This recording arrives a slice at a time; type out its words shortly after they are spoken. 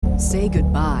Say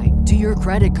goodbye to your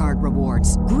credit card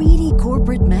rewards. Greedy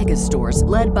corporate mega stores,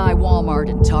 led by Walmart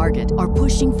and Target, are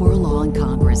pushing for a law in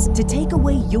Congress to take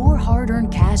away your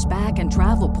hard-earned cash back and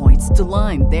travel points to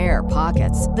line their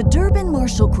pockets. The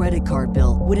Durbin-Marshall credit card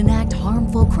bill would enact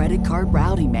harmful credit card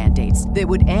routing mandates that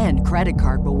would end credit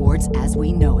card rewards as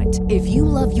we know it. If you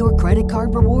love your credit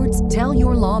card rewards, tell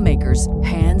your lawmakers,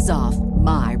 hands off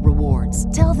my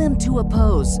rewards. Tell them to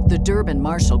oppose the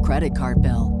Durbin-Marshall credit card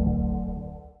bill.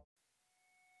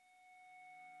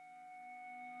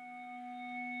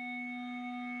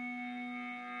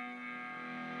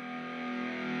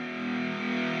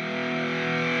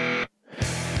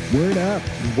 Word up,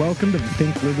 and welcome to the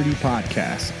Think Liberty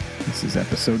podcast. This is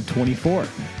episode 24.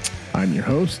 I'm your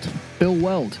host, Bill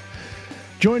Weld.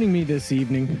 Joining me this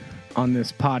evening on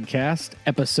this podcast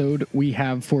episode we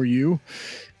have for you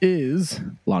is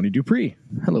Lonnie Dupree.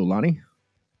 Hello, Lonnie.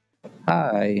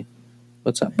 Hi.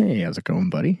 What's up? Hey, how's it going,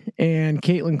 buddy? And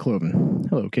Caitlin Cloven.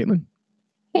 Hello, Caitlin.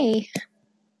 Hey.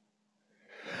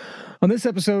 On this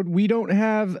episode, we don't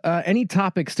have any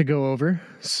topics to go over,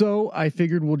 so I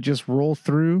figured we'll just roll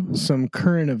through some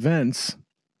current events.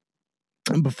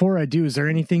 And before I do, is there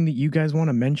anything that you guys want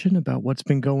to mention about what's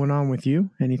been going on with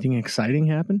you? Anything exciting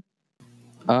happen?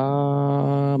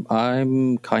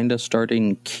 I'm kind of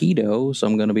starting keto, so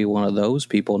I'm going to be one of those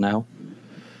people now.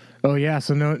 Oh yeah,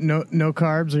 so no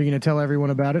carbs. Are you going to tell everyone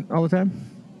about it all the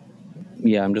time?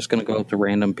 Yeah, I'm just going to go up to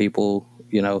random people.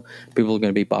 You know, people are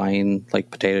going to be buying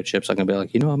like potato chips. I'm going to be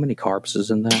like, you know how many carbs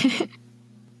is in that?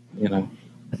 You know,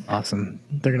 awesome.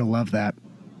 They're going to love that.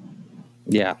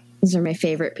 Yeah, these are my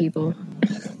favorite people.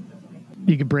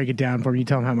 You can break it down for me. You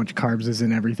tell them how much carbs is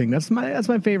in everything. That's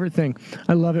my favorite thing.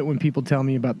 I love it when people tell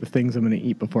me about the things I'm going to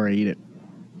eat before I eat it.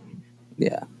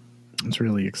 Yeah, it's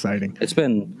really exciting. It's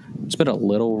been a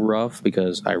little rough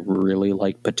because I really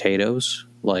like potatoes.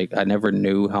 Like, I never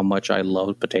knew how much I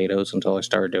loved potatoes until I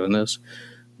started doing this.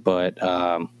 But,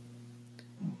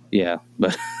 yeah.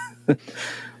 But,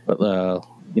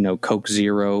 you know, Coke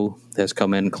Zero has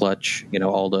come in clutch. You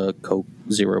know, all the Coke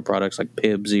Zero products like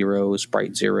Pib Zero,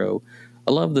 Sprite Zero.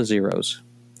 I love the Zeros.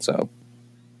 So,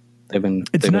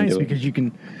 it's nice because you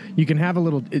can have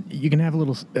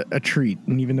a treat,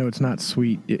 and even though it's not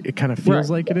sweet, it kind of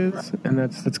feels like it is, and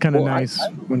that's kind of nice.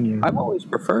 I've always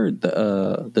preferred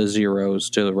the Zeros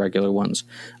to the regular ones.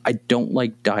 I don't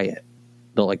like diet.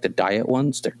 The diet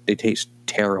ones, they taste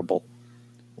terrible.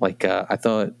 Like I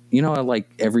thought, you know, like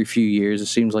every few years it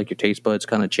seems like your taste buds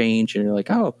kind of change, and you're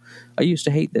like, oh, I used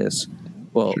to hate this.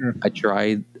 Well, sure. I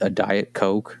tried a Diet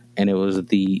Coke, and it was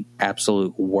the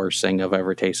absolute worst thing I've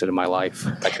ever tasted in my life.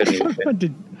 I couldn't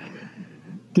even.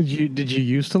 Did you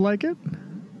used to like it?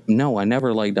 No, I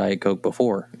never liked Diet Coke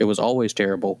before. It was always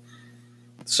terrible.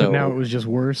 So but now it was just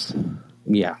worse.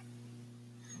 Yeah.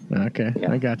 Okay,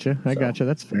 yeah. I gotcha.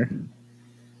 That's fair.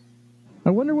 I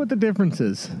wonder what the difference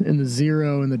is in the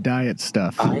Zero and the diet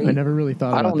stuff. I never really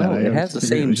thought about that. I don't know. It has the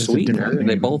same sweetener.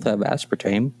 They both have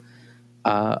aspartame.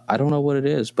 I don't know what it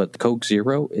is, but the Coke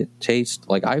Zero, it tastes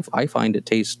like I find it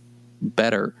tastes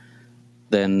better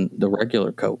than the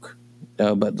regular Coke.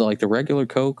 But like the regular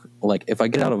Coke, like if I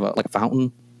get out of a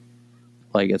fountain,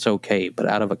 like it's okay. But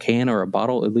out of a can or a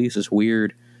bottle, at least it's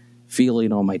weird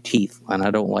feeling on my teeth, and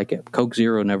I don't like it. Coke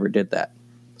Zero never did that,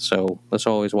 so that's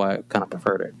always why I kind of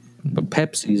preferred it. But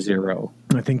Pepsi Zero,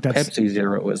 I think Pepsi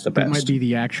Zero is the best. That might be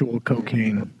the actual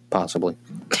cocaine, possibly.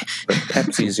 But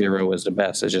Pepsi Zero is the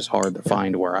best. It's just hard to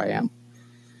find where I am.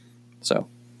 So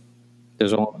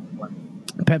there's all.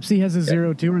 Pepsi has a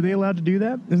Zero too. Are they allowed to do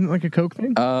that? Isn't it like a Coke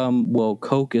thing? Well,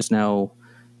 Coke is now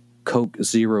Coke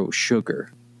Zero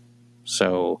Sugar,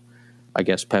 so I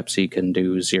guess Pepsi can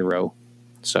do Zero.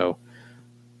 So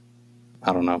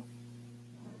I don't know.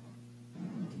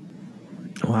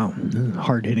 Wow,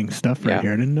 hard-hitting stuff right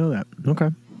here. I didn't know that. Okay.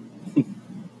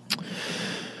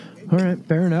 All right,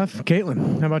 fair enough.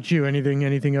 Caitlin, how about you?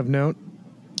 Anything of note?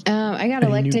 I got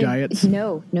elected. New diets?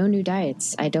 No new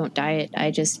diets. I don't diet. I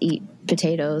just eat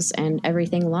potatoes and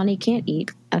everything Lonnie can't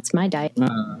eat. That's my diet.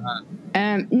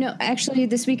 No, actually,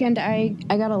 this weekend I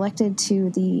got elected to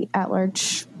the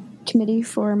at-large committee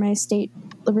for my state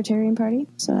Libertarian Party,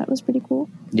 so that was pretty cool.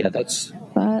 Yeah, that's.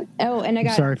 And I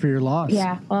got. Sorry for your loss.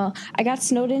 Yeah, well, I got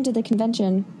snowed into the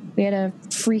convention. We had a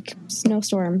freak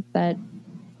snowstorm that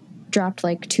dropped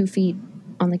like 2 feet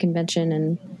on the convention,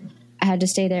 and I had to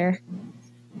stay there.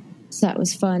 So that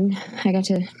was fun. I got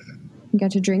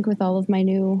to drink with all of my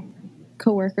new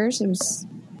coworkers. It was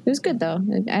good though.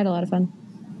 I had a lot of fun.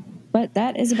 But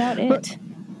that is about it.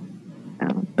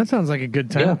 That sounds like a good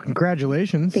time. Yeah.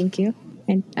 Congratulations. Thank you.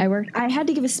 And I had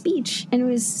to give a speech, and it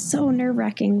was so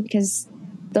nerve-wracking because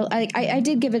I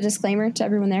did give a disclaimer to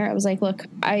everyone there. I was like, look,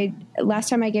 last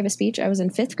time I gave a speech, I was in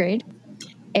 5th grade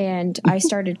and I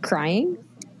started crying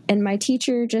and my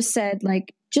teacher just said,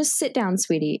 like, just sit down,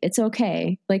 sweetie. It's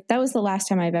okay. Like, that was the last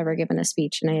time I've ever given a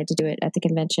speech and I had to do it at the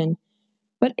convention,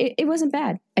 but it wasn't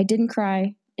bad. I didn't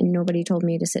cry and nobody told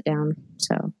me to sit down.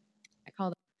 So I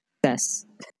called it success.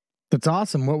 That's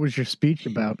awesome. What was your speech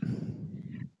about?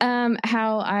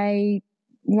 How I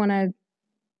want to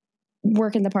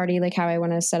work in the party, like how I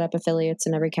want to set up affiliates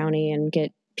in every county and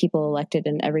get people elected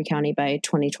in every county by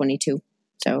 2022.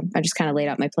 So I just kind of laid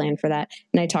out my plan for that.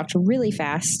 And I talked really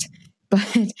fast,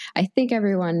 but I think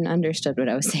everyone understood what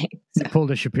I was saying. So. You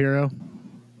pulled a Shapiro?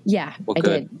 Yeah, well, I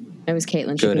did. I was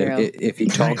Caitlin Shapiro. If you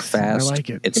talk fast, I like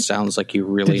it. It sounds like you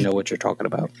really know what you're talking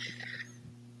about.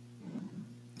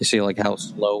 You see, like, how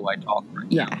slow I talk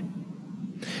right now.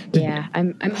 Yeah.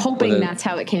 I'm hoping that's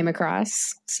how it came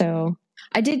across. So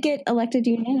I did get elected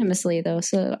unanimously, though.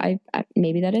 So I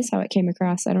maybe that is how it came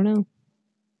across. I don't know.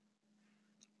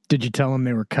 Did you tell them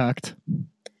they were cucked?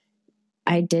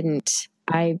 I didn't.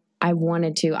 I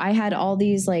wanted to. I had all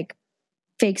these like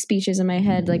fake speeches in my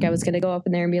head. Like I was going to go up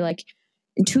in there and be like,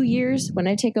 in 2 years when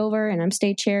I take over and I'm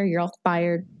state chair, you're all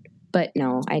fired. But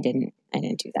no, I didn't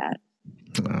do that.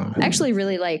 Oh. I actually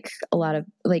really like a lot of,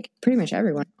 like, pretty much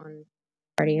everyone on the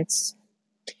party. It's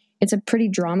a pretty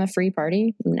drama-free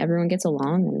party and everyone gets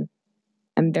along, and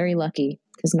I'm very lucky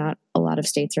because not a lot of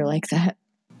states are like that.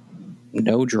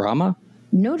 No drama?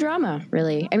 No drama,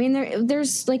 really. I mean,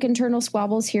 there's like internal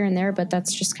squabbles here and there, but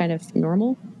that's just kind of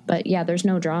normal. But yeah, there's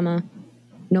no drama.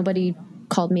 Nobody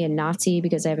called me a Nazi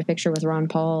because I have a picture with Ron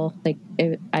Paul. Like,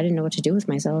 I didn't know what to do with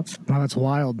myself. Oh, that's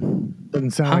wild.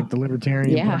 Doesn't sound like the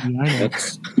Libertarian Party I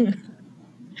know.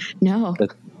 No.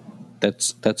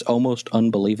 That's almost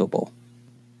unbelievable.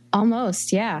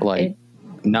 Almost, yeah. Like,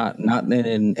 not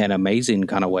in an amazing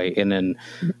kind of way, in an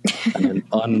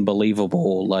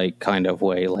unbelievable like kind of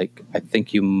way. Like, I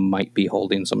think you might be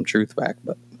holding some truth back,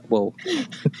 but well,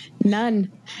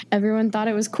 none. Everyone thought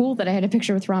it was cool that I had a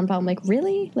picture with Ron Paul. I'm like,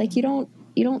 really? Like, you don't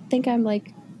think I'm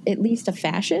like at least a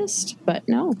fascist? But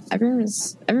no,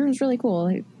 everyone's really cool.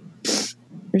 Like,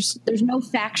 there's no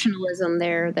factionalism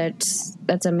there.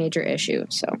 That's a major issue.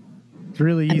 So. It's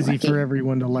really easy for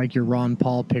everyone to like your Ron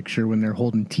Paul picture when they're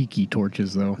holding tiki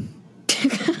torches, though.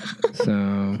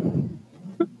 So.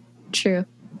 True.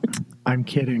 I'm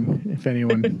kidding. If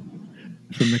anyone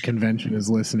from the convention is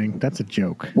listening, that's a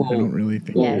joke. Well, I don't really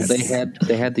think. Yes.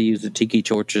 They had to use the tiki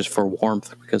torches for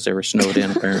warmth because they were snowed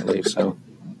in apparently. So.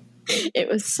 It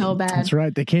was so bad. That's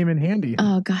right. They came in handy.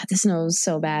 Oh God, the snow was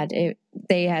so bad.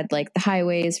 They had like the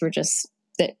highways were just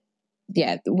that.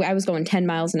 Yeah, I was going 10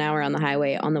 miles an hour on the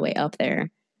highway on the way up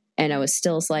there, and I was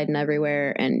still sliding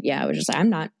everywhere. And yeah, I was just like, I'm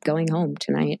not going home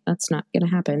tonight. That's not going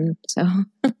to happen. So.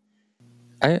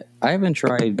 I haven't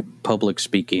tried public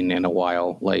speaking in a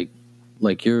while. Like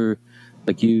you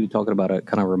talking about it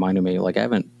kind of reminded me. Like, I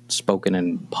haven't spoken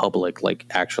in public, like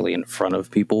actually in front of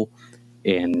people,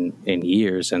 in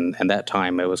years. And that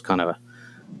time it was kind of,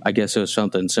 I guess it was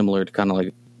something similar to kind of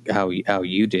like how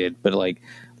you did, but like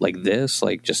this,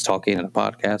 like just talking in a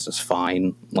podcast is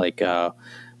fine. Like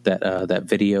that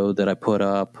video that I put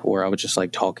up where I was just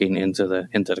like talking into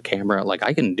the camera, like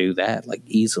I can do that like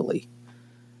easily.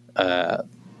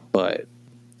 But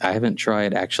I haven't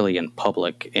tried actually in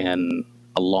public in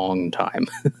a long time.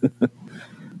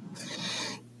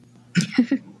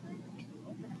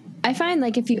 I find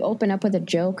like if you open up with a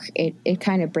joke, it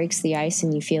kind of breaks the ice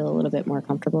and you feel a little bit more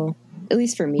comfortable. At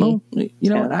least for me. Well, you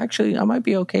know what? Actually, I might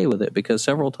be okay with it because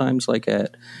several times, like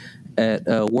at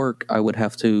work, I would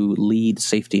have to lead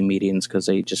safety meetings because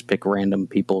they just pick random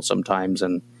people sometimes,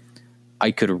 and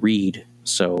I could read,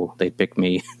 so they pick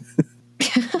me.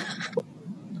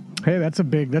 Hey, that's a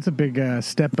big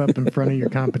step up in front of your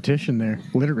competition there.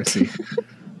 Literacy,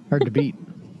 hard to beat.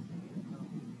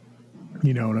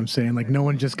 You know what I'm saying? Like, no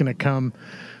one's just going to come,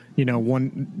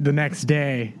 the next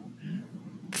day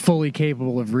fully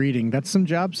capable of reading. That's some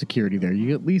job security there.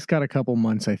 You at least got a couple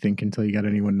months, I think, until you got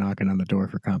anyone knocking on the door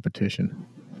for competition.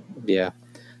 Yeah.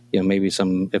 Maybe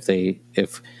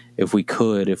if we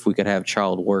could have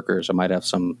child workers, I might have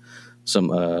some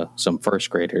first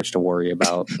graders to worry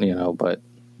about, but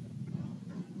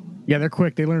yeah, they're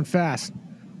quick. They learn fast.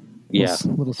 Yeah.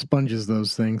 Little sponges,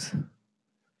 those things.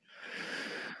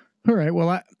 All right. Well,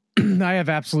 I have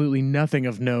absolutely nothing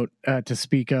of note to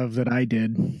speak of that I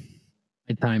did.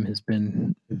 My time has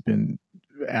been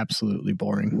absolutely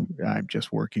boring. I'm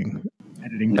just working,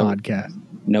 editing podcasts.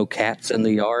 No cats in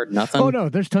the yard, nothing? Oh, no,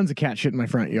 there's tons of cat shit in my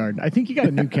front yard. I think he got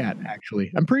a new cat,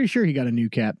 actually. I'm pretty sure he got a new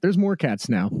cat. There's more cats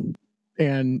now.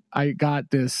 And I got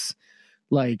this,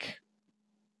 like,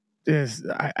 is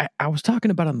I was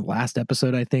talking about on the last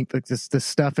episode, I think, like this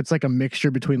stuff, it's like a mixture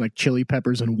between like chili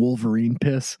peppers and Wolverine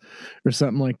piss or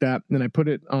something like that. And I put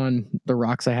it on the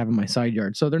rocks I have in my side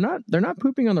yard. So they're not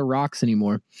pooping on the rocks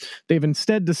anymore. They've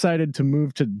instead decided to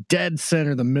move to dead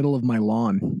center the middle of my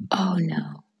lawn. Oh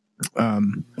no.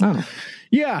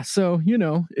 Yeah, so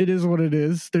it is what it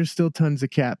is. There's still tons of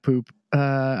cat poop.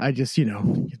 I just,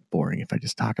 it's boring if I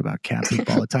just talk about cat poop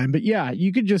all the time. But yeah,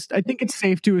 I think it's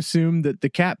safe to assume that the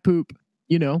cat poop,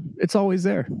 it's always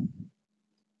there.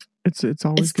 It's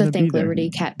always It's the going to be Think there. Liberty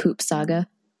cat poop saga.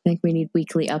 I think we need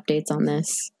weekly updates on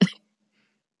this.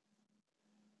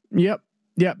 Yep.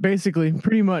 Yeah, basically,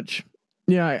 pretty much.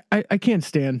 Yeah, I can't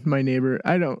stand my neighbor.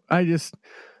 It's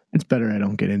better I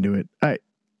don't get into it.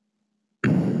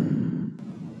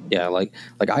 Yeah, like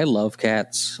I love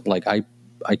cats. Like I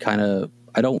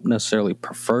don't necessarily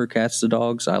prefer cats to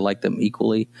dogs. I like them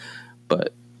equally,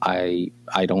 but I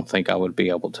don't think I would be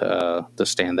able to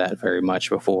stand that very much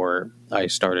before I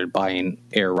started buying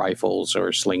air rifles or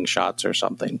slingshots or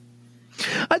something.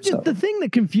 The thing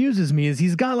that confuses me is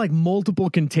he's got like multiple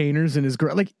containers in his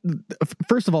garage. Like,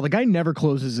 first of all, the guy never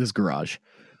closes his garage,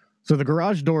 so the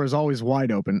garage door is always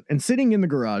wide open. And sitting in the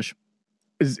garage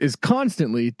is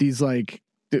constantly these like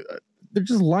they're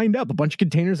just lined up, a bunch of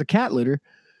containers of cat litter.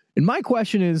 And my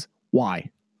question is, why?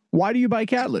 Why do you buy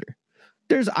cat litter?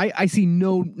 I see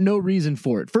no reason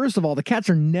for it. First of all, the cats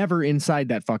are never inside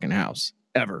that fucking house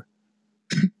ever.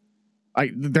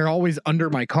 They're always under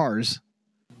my cars.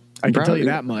 I can tell you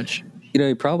that much.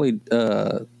 He probably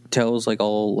tells like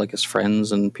all like his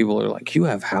friends, and people are like, "You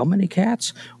have how many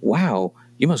cats? Wow,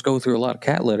 you must go through a lot of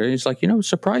cat litter." And he's like,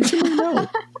 surprisingly, no.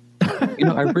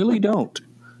 I really don't.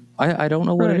 I don't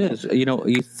know what it is.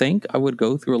 You think I would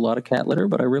go through a lot of cat litter,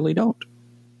 but I really don't.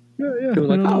 Yeah. I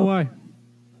don't know why.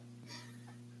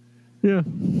 Yeah.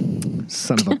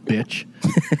 Son of a bitch.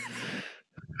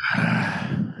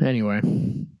 Anyway.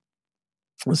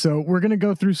 So we're going to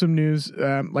go through some news.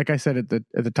 Like I said at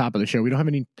the top of the show, we don't have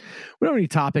any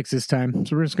topics this time.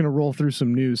 So we're just going to roll through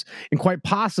some news, and quite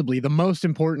possibly the most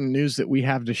important news that we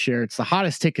have to share. It's the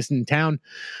hottest ticket in town.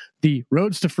 The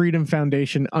Roads to Freedom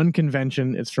Foundation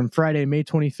Unconvention. It's from Friday, May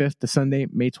 25th to Sunday,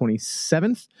 May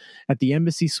 27th at the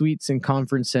Embassy Suites and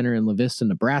Conference Center in La Vista,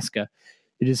 Nebraska.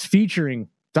 It is featuring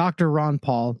Dr. Ron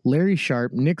Paul, Larry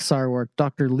Sharp, Nick Sarwark,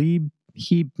 Dr. Lieb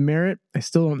Merritt. I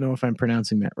still don't know if I'm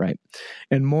pronouncing that right.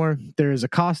 And more. There is a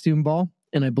costume ball,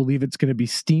 and I believe it's going to be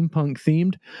steampunk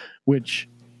themed, which...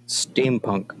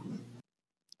 Steampunk.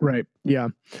 Right, yeah.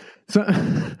 So...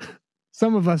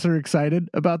 Some of us are excited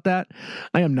about that.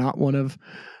 I am not one of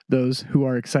those who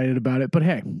are excited about it, but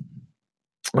hey,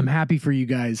 I'm happy for you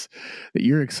guys that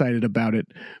you're excited about it.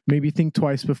 Maybe think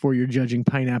twice before you're judging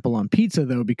pineapple on pizza,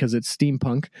 though, because it's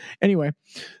steampunk. Anyway,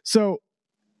 so...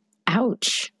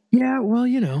 Ouch. Yeah, well,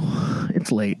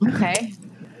 it's late. Okay.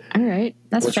 All right.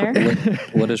 That's fair.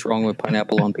 What is wrong with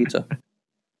pineapple on pizza?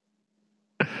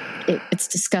 It's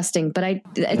disgusting, but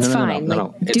it's fine.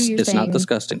 No. It's not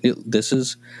disgusting. This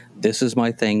is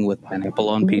my thing with pineapple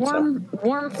on pizza.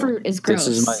 Warm fruit is gross.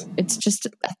 It's just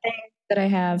a thing that I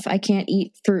have. I can't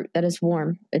eat fruit that is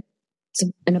warm. It's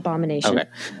an abomination. Okay,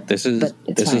 this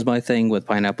is my thing with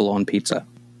pineapple on pizza.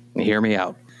 Hear me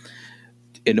out.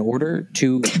 In order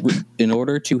to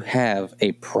have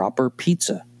a proper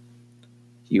pizza,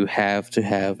 you have to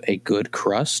have a good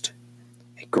crust,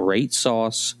 a great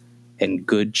sauce, and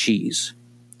good cheese.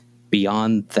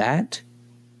 Beyond that,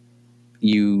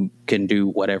 you can do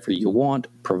whatever you want,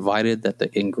 provided that the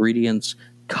ingredients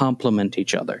complement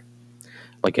each other.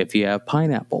 Like if you have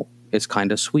pineapple, it's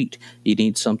kind of sweet. You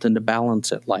need something to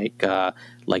balance it, like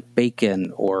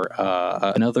bacon or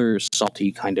another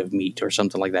salty kind of meat or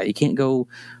something like that. You can't go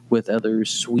with other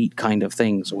sweet kind of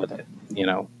things with it.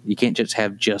 You can't just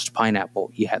have just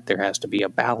pineapple. There has to be a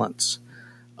balance.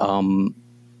 I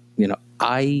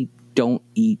don't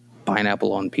eat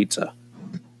pineapple on pizza.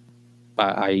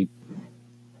 I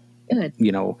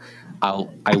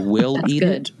will eat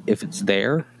it if it's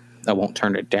there. I won't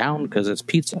turn it down because it's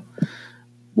pizza.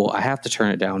 Well, I have to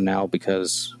turn it down now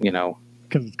because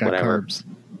it's got carbs.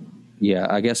 Yeah,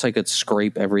 I guess I could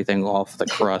scrape everything off the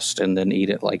crust and then eat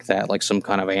it like that, like some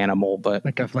kind of animal, but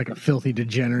like a filthy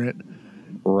degenerate.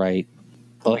 Right.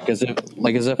 Like as if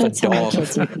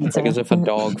a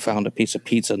dog found a piece of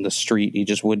pizza in the street, he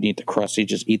just wouldn't eat the crust, he'd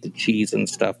just eat the cheese and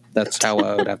stuff. That's how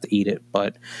I would have to eat it.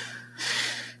 But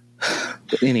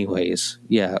anyways,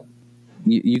 yeah,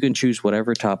 you can choose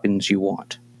whatever toppings you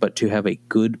want, but to have a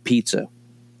good pizza,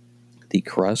 the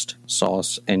crust,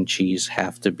 sauce, and cheese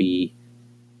have to be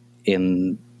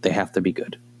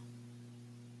good.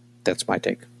 That's my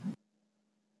take.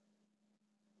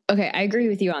 Okay, I agree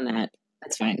with you on that.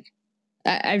 That's fine.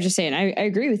 I'm just saying, I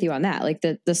agree with you on that. Like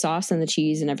the sauce and the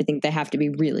cheese and everything, they have to be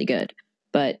really good.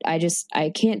 But I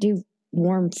can't do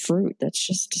warm fruit. That's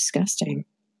just disgusting.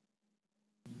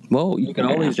 Well, you can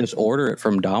always just order it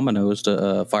from Domino's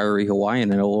to Fiery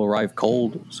Hawaiian, and it will arrive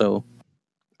cold. So,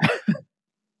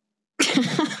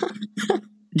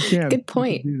 you can. Good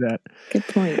point. You can do that. Good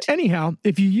point. Anyhow,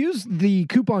 if you use the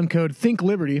coupon code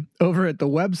ThinkLiberty over at the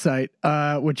website,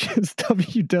 which is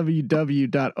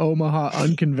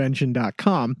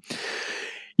www.omahaunconvention.com,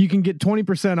 you can get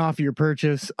 20% off your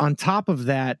purchase. On top of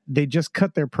that, they just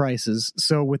cut their prices.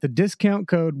 So with a discount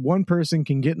code, one person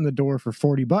can get in the door for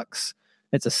 $40.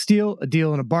 It's a steal, a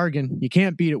deal, and a bargain. You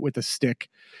can't beat it with a stick.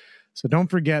 So don't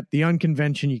forget the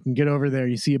Unconvention. You can get over there.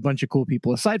 You see a bunch of cool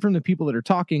people. Aside from the people that are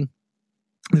talking,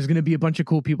 there's going to be a bunch of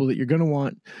cool people that you're going to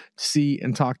want to see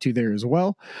and talk to there as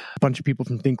well. A bunch of people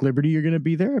from Think Liberty are going to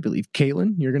be there. I believe,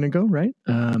 Caitlin, you're going to go, right?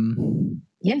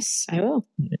 Yes, I will.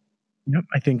 Yep,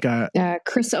 I think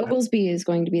Chris Oglesby is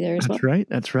going to be there as well.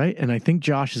 That's right. And I think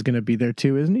Josh is going to be there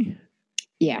too, isn't he?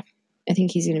 Yeah, I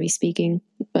think he's going to be speaking,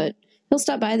 but he'll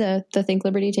stop by the Think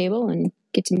Liberty table and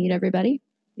get to meet everybody.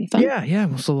 Be fun.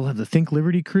 Yeah. So we'll have the Think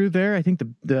Liberty crew there. I think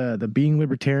the Being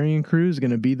Libertarian crew is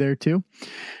going to be there too,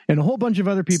 and a whole bunch of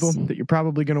other people that you're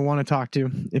probably going to want to talk to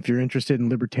if you're interested in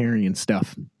libertarian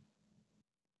stuff.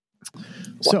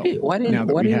 So why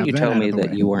didn't you tell me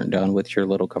that you weren't done with your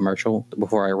little commercial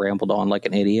before I rambled on like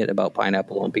an idiot about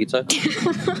pineapple on pizza?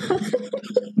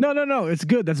 No. It's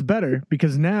good. That's better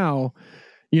because now,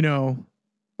 we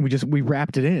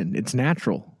wrapped it in. It's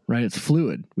natural. Right? It's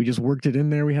fluid. We just worked it in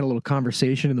there. We had a little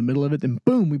conversation in the middle of it. Then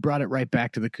boom, we brought it right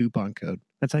back to the coupon code.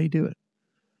 That's how you do it.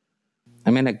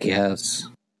 I mean, I guess.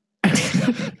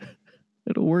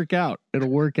 It'll work out.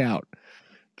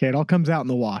 Okay, it all comes out in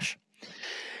the wash.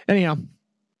 Anyhow,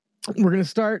 we're going to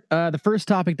start the first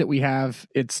topic that we have.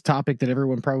 It's a topic that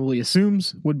everyone probably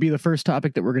assumes would be the first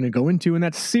topic that we're going to go into, and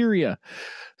that's Syria.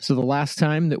 So the last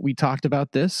time that we talked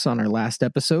about this on our last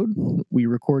episode, we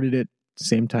recorded it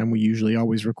same time we usually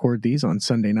always record these on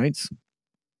Sunday nights.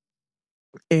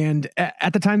 And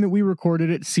at the time that we recorded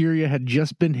it, Syria had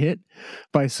just been hit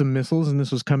by some missiles, and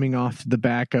this was coming off the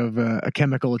back of a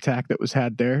chemical attack that was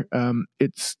had there.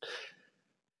 It's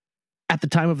at the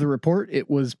time of the report, it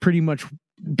was pretty much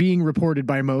being reported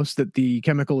by most that the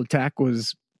chemical attack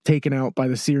was taken out by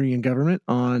the Syrian government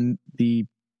on the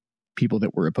people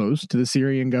that were opposed to the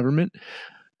Syrian government.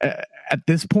 At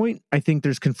this point, I think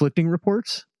there's conflicting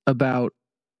reports about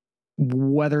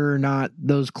whether or not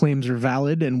those claims are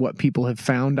valid and what people have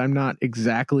found. I'm not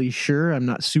exactly sure. I'm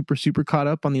not super caught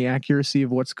up on the accuracy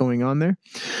of what's going on there,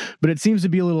 but it seems to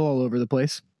be a little all over the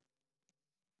place.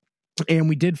 And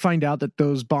we did find out that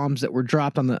those bombs that were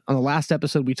dropped on the last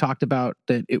episode, we talked about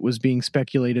that it was being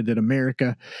speculated that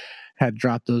America had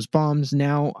dropped those bombs.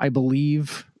 Now, I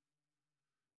believe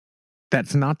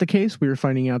that's not the case. We were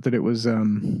finding out that it was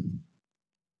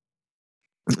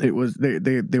they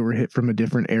were hit from a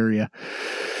different area,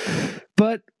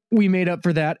 but we made up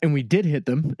for that and we did hit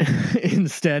them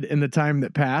instead in the time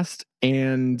that passed.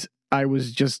 And I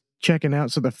was just checking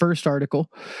out. So the first article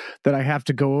that I have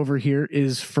to go over here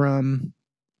is from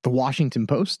the Washington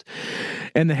Post.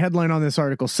 And the headline on this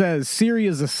article says,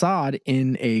 Syria's Assad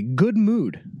in a good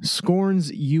mood,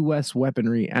 scorns U.S.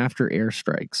 weaponry after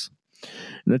airstrikes.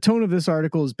 And the tone of this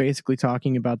article is basically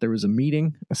talking about there was a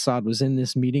meeting. Assad was in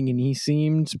this meeting and he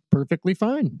seemed perfectly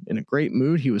fine, in a great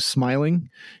mood. He was smiling,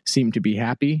 seemed to be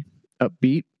happy,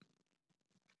 upbeat.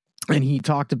 And he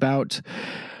talked about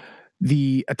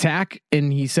the attack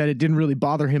and he said it didn't really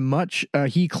bother him much.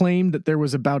 He claimed that there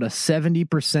was about a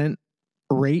 70%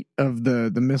 rate of the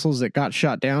missiles that got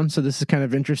shot down. So this is kind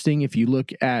of interesting. If you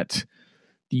look at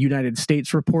the United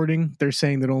States reporting, they're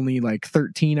saying that only like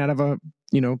 13 out of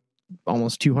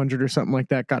almost 200 or something like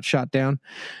that got shot down.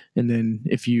 And then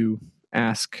if you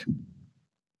ask,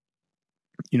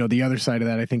 the other side of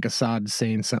that, I think Assad's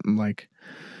saying something like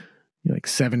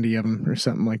 70 of them or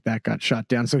something like that got shot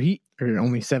down. So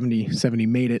only 70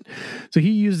 made it. So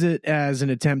he used it as an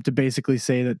attempt to basically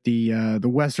say that the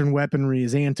Western weaponry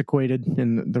is antiquated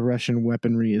and the Russian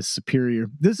weaponry is superior.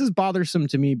 This is bothersome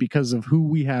to me because of who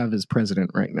we have as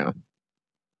president right now.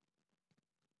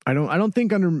 I don't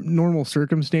think under normal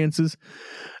circumstances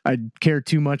I'd care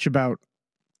too much about,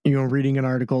 reading an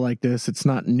article like this. It's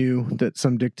not new that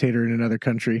some dictator in another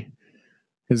country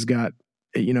has got,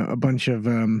 a bunch of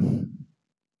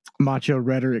macho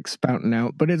rhetoric spouting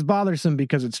out, but it's bothersome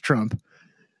because it's Trump.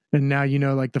 And now,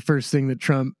 the first thing that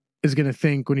Trump is going to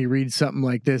think when he reads something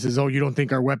like this is, oh, you don't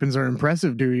think our weapons are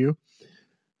impressive, do you?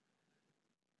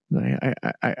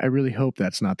 I really hope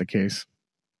that's not the case.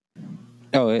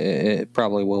 Oh, it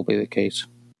probably will be the case.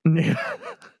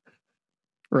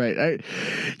 Right.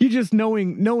 You just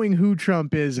knowing who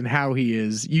Trump is and how he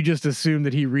is, you just assume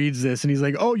that he reads this and he's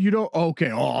like, oh, you don't?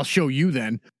 Okay, I'll show you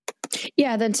then.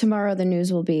 Yeah, then tomorrow the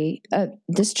news will be,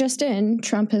 this just in,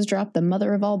 Trump has dropped the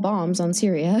mother of all bombs on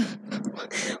Syria.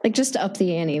 Like, just to up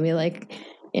the ante, be like,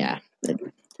 yeah,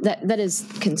 that is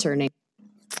concerning.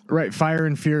 Right, fire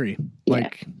and fury,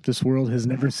 like this world has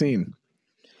never seen.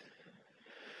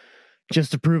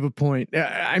 Just to prove a point.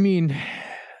 I mean,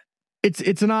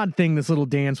 it's an odd thing, this little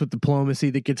dance with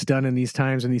diplomacy that gets done in these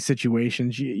times, in these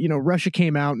situations. You know, Russia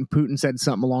came out and Putin said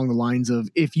something along the lines of,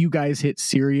 if you guys hit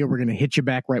Syria, we're going to hit you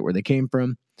back right where they came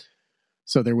from.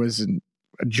 So there was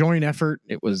a joint effort.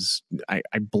 It was, I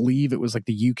believe it was like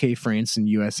the UK, France, and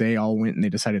USA all went and they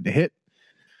decided to hit.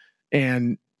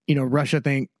 And, you know, Russia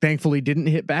thankfully didn't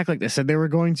hit back like they said they were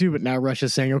going to, but now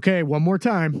Russia's saying, okay, one more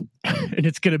time. And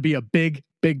it's going to be a big,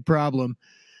 big problem.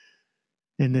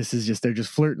 And this is just, they're just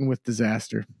flirting with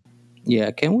disaster. Yeah,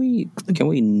 can we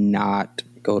not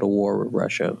go to war with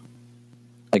Russia?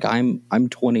 Like, I'm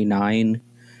 29.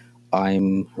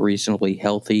 I'm reasonably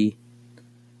healthy.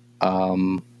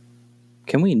 Can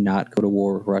we not go to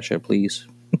war with Russia, please?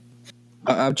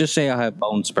 I'll just say I have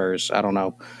bone spurs. I don't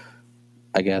know.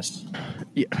 I guess.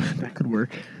 Yeah, that could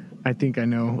work. I think I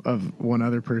know of one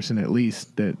other person at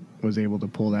least that was able to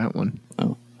pull that one.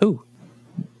 Oh, who?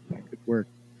 That could work.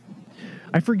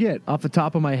 I forget off the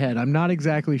top of my head. I'm not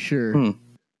exactly sure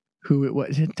who it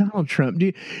was. Donald Trump.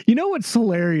 You know what's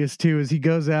hilarious too is he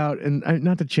goes out and,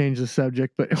 not to change the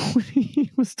subject, but when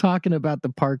he was talking about the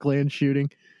Parkland shooting,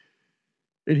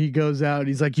 and he goes out and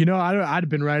he's like, you know, I'd have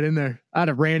been right in there. I'd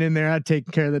have ran in there. I'd take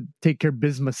care of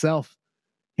business myself.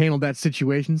 Handled that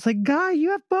situation. It's like, guy,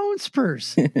 you have bone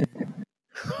spurs.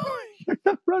 You're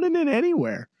not running in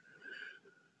anywhere.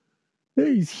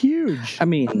 He's huge. I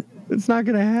mean, it's not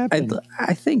going to happen.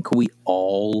 I think we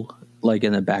all, like,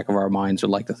 in the back of our minds would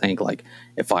like to think, like,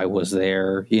 if I was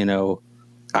there, you know,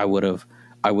 I would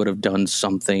have done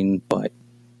something. But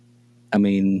I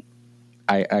mean,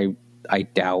 I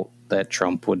doubt that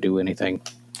Trump would do anything.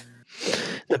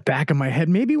 The back of my head,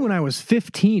 maybe when I was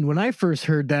 15, when I first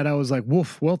heard that, I was like,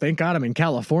 woof, well, thank God I'm in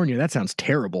California. That sounds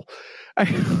terrible.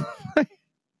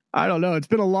 I don't know. It's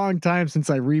been a long time since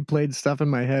I replayed stuff in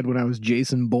my head when I was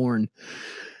Jason Bourne.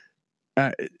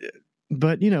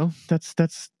 But you know, that's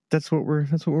what we're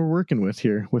working with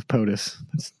here with POTUS.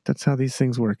 That's how these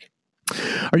things work.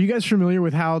 Are you guys familiar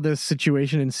with how this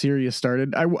situation in Syria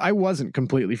started? I wasn't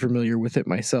completely familiar with it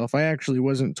myself. I actually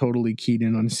wasn't totally keyed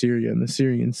in on Syria and the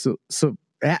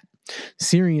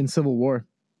Syrian civil war.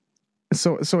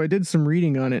 So I did some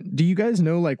reading on it. Do you guys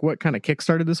know like what kind of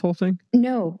kickstarted this whole thing?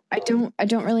 No, I don't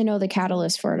really know the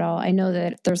catalyst for it all. I know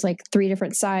that there's like 3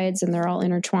 different sides and they're all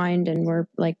intertwined and we're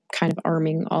like kind of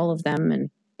arming all of them.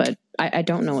 But I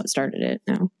don't know what started it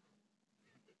now.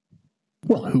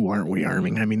 Well, who aren't we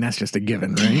arming? I mean, that's just a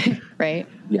given, right? Right.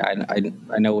 Yeah,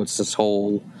 I know it's this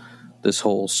whole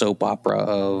soap opera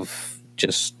of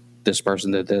just this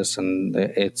person did this, and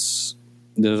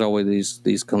there's always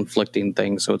these conflicting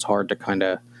things, so it's hard to kind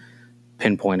of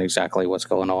pinpoint exactly what's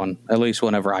going on. At least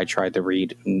whenever I tried to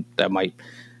read, and that might,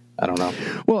 I don't know.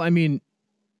 Well, I mean,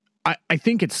 I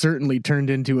think it certainly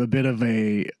turned into a bit of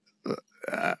a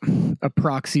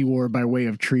proxy war by way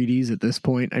of treaties at this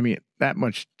point. I mean, that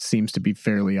much seems to be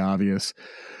fairly obvious.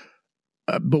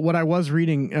 But what I was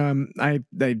reading, I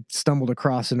stumbled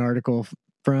across an article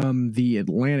from The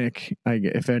Atlantic.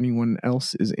 If anyone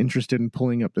else is interested in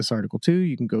pulling up this article too,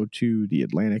 you can go to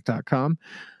theatlantic.com.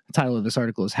 The title of this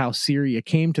article is How Syria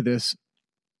Came to This.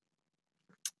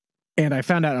 And I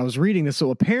found out, I was reading this,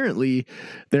 so apparently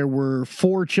there were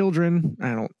 4 children,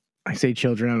 I say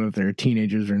children, I don't know if they're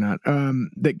teenagers or not,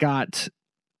 that got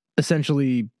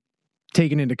essentially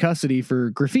taken into custody for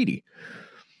graffiti,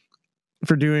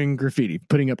 for doing graffiti,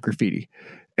 putting up graffiti.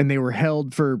 And they were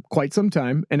held for quite some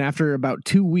time. And after about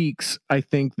 2 weeks, I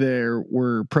think there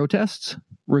were protests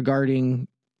regarding,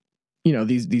 you know,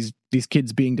 these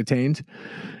kids being detained.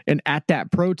 And at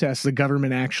that protest, the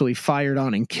government actually fired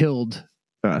on and killed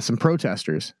some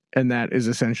protesters. And that is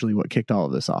essentially what kicked all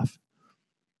of this off.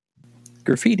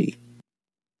 Graffiti.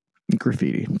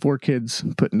 4 kids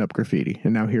putting up graffiti.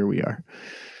 And now here we are.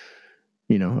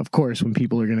 You know, of course, when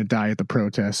people are going to die at the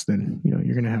protest, then, you know,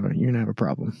 you're going to have a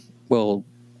problem. Well,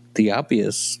 the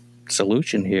obvious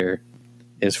solution here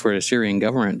is for the Syrian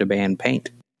government to ban paint.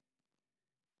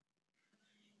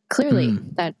 Clearly,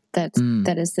 that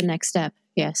is the next step.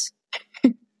 Yes.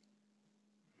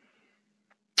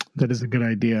 That is a good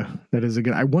idea.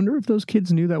 I wonder if those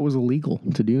kids knew that was illegal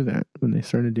to do that when they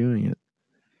started doing it.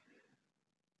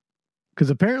 Because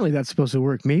apparently that's supposed to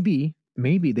work. Maybe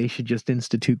they should just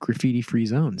institute graffiti-free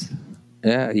zones.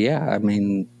 Yeah. I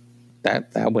mean,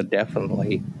 that would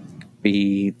definitely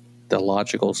be the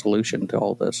logical solution to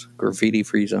all this.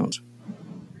 Graffiti-free zones.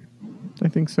 I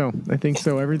think so.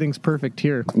 Everything's perfect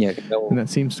here. Yeah, and that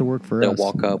seems to work for us. They'll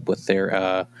walk up with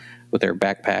their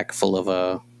backpack full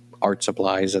of art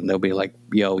supplies, and they'll be like,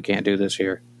 "Yo, we can't do this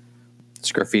here.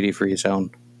 It's graffiti-free zone.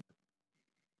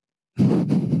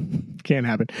 Can't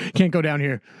happen. Can't go down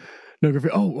here. No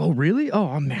graffiti. Oh, really?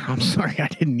 Oh, man, I'm sorry. I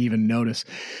didn't even notice."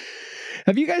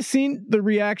 Have you guys seen the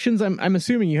reactions? I'm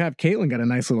assuming you have. Caitlin got a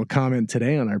nice little comment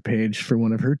today on our page for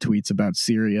one of her tweets about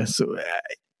Syria. So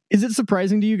is it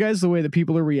surprising to you guys the way that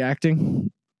people are reacting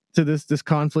to this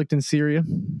conflict in Syria?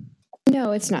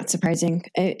 No, it's not surprising.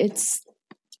 It's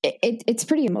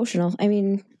pretty emotional. I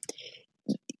mean,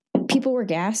 people were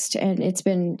gassed, and it's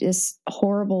been this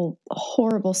horrible,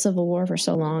 horrible civil war for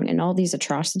so long, and all these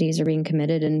atrocities are being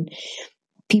committed, and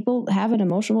people have an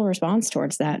emotional response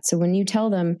towards that. So when you tell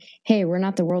them, hey, we're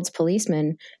not the world's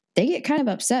policemen, they get kind of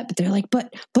upset, but they're like,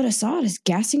 but Assad is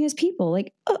gassing his people.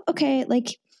 Like, oh, okay,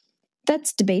 like,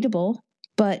 that's debatable.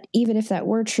 But even if that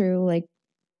were true, like,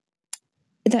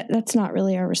 that's not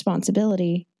really our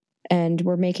responsibility, and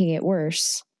we're making it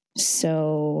worse.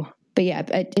 So, but yeah,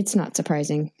 it's not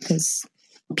surprising because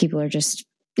people are just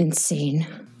insane.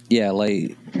 Yeah,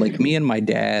 like me and my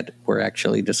dad were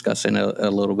actually discussing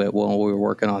a little bit when we were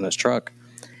working on this truck,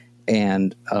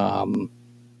 and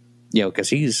because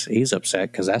he's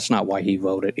upset because that's not why he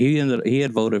voted. He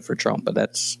had voted for Trump, but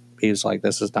he's like,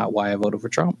 this is not why I voted for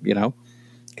Trump,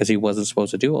 because he wasn't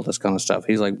supposed to do all this kind of stuff.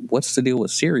 He's like, what's the deal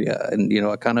with Syria? And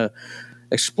I kind of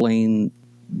explained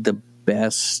the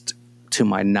best to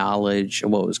my knowledge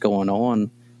of what was going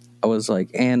on. I was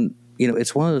like, and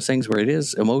it's one of those things where it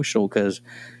is emotional because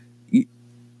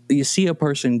you see a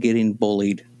person getting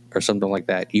bullied or something like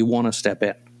that, you want to step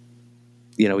in.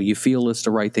 You feel it's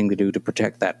the right thing to do to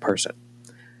protect that person.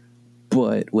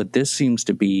 But what this seems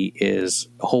to be is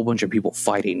a whole bunch of people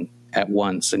fighting at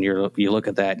once, and you look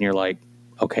at that and you're like,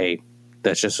 okay,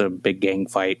 that's just a big gang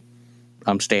fight.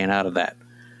 I'm staying out of that.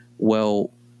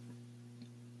 Well,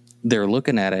 they're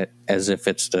looking at it as if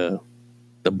it's the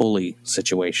bully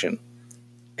situation,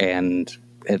 and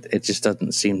it just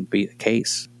doesn't seem to be the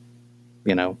case. I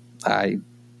don't know.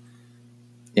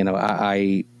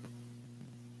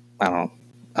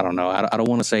 I don't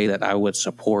want to say that I would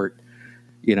support,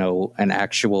 an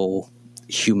actual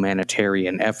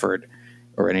humanitarian effort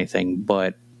or anything,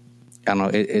 but I don't know.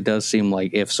 It does seem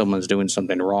like if someone's doing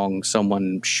something wrong,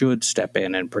 someone should step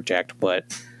in and protect.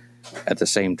 But at the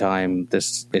same time,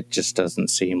 it just doesn't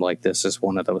seem like this is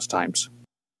one of those times.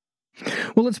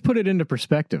 Well, let's put it into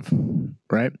perspective,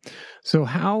 right? So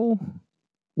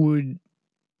what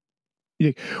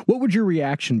would your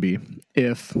reaction be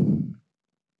if,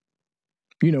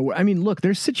 look,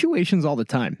 there's situations all the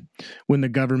time when the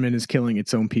government is killing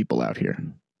its own people out here.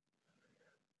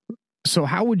 So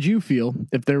how would you feel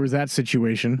if there was that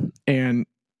situation and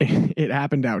it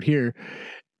happened out here,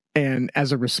 and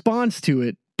as a response to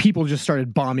it, people just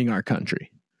started bombing our country?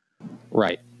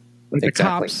 Right. Like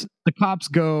exactly. The cops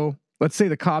go, let's say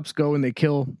the cops go and they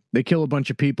kill a bunch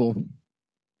of people,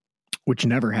 which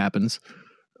never happens,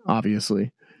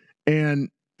 obviously.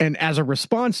 And as a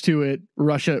response to it,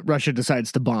 Russia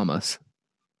decides to bomb us.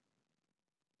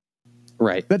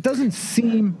 Right. That doesn't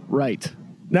seem right.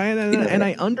 And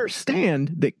I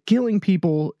understand that killing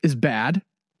people is bad.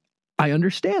 I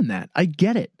understand that. I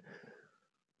get it.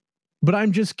 But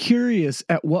I'm just curious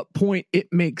at what point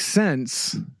it makes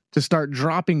sense to start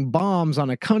dropping bombs on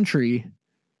a country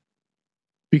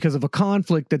because of a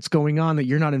conflict that's going on that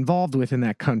you're not involved with in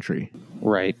that country.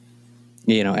 Right.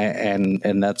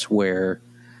 And that's where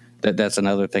that's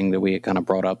another thing that we had kind of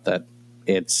brought up, that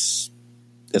it's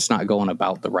not going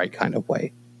about the right kind of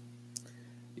way.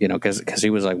 Because he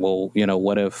was like, well,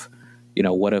 what if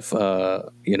our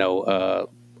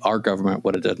government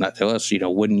would have done that to us?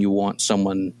 Wouldn't you want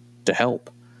someone to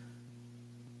help?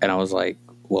 And I was like,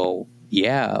 well,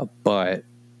 yeah, but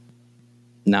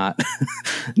not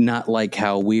like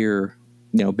how we're,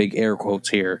 big air quotes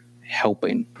here,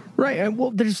 helping. Right. And well,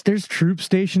 there's troops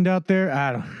stationed out there.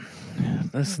 I don't,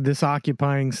 this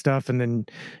occupying stuff, and then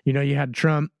you had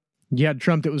Trump. You had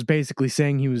Trump that was basically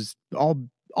saying he was all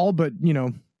but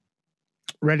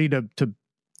ready to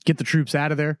get the troops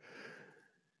out of there.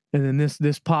 And then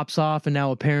this pops off, and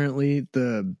now apparently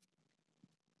the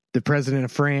president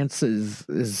of France is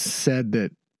said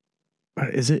that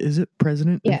is it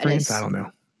president in France? I don't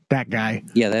know. That guy.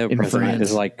 Yeah, that president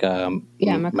is like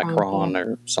Macron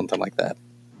or something like that.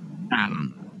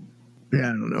 I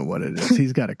don't know what it is.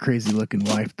 He's got a crazy looking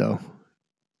wife though.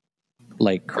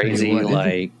 Like crazy, What is it?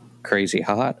 like crazy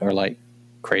hot, or like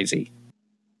crazy?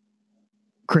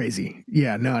 Crazy.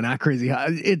 Yeah, no, not crazy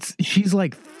hot. She's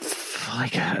like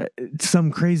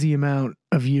some crazy amount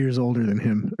of years older than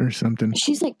him or something.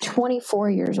 She's like 24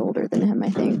 years older than him, I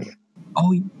think.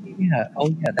 Oh yeah.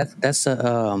 That's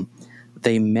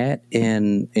they met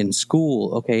in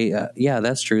school. Okay, yeah,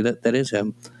 that's true. That is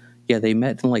him. Yeah, they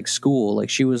met in like school. Like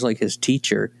she was like his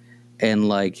teacher, and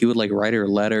like he would like write her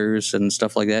letters and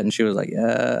stuff like that. And she was like,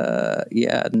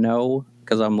 yeah, no,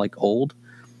 because I'm like old.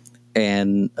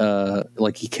 And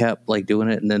like he kept like doing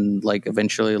it, and then like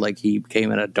eventually like he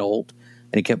became an adult,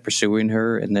 and he kept pursuing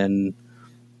her, and then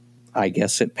I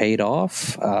guess it paid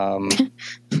off. I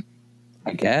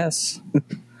guess.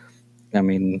 I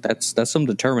mean, that's some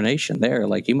determination there.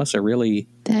 Like he must have really.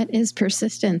 That is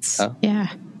persistence.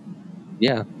 Yeah.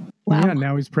 Yeah. Wow. Yeah,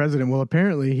 now he's president. Well,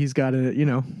 apparently he's got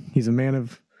he's a man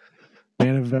of I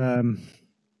don't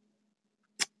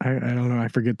know, I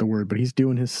forget the word, but he's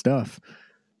doing his stuff,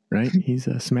 right? He's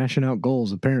smashing out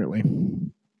goals, apparently.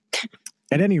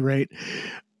 At any rate,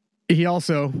 he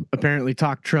also apparently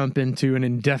talked Trump into an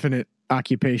indefinite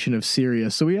occupation of Syria.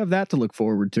 So we have that to look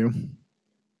forward to.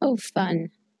 Oh, fun.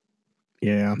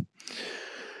 Yeah.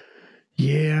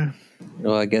 Yeah.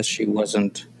 Well, I guess she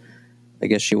wasn't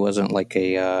like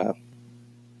a.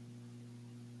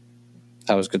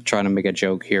 I was trying to make a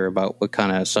joke here about what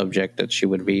kind of subject that she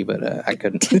would be, but I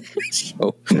couldn't.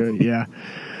 So. Yeah.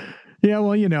 Yeah,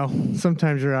 well,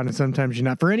 sometimes you're on and sometimes you're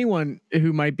not. For anyone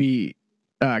who might be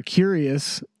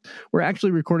curious, we're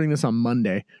actually recording this on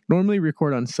Monday. Normally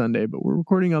record on Sunday, but we're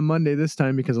recording on Monday this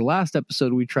time because the last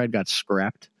episode we tried got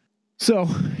scrapped. So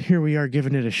here we are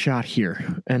giving it a shot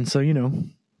here. And so,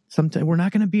 sometimes we're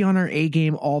not going to be on our A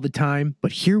game all the time,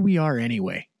 but here we are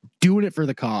anyway, doing it for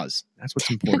the cause. That's what's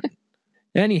important.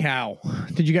 Anyhow,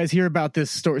 did you guys hear about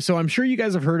this story? So I'm sure you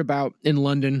guys have heard about in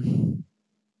London,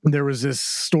 there was this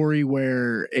story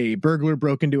where a burglar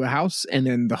broke into a house and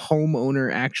then the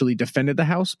homeowner actually defended the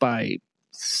house by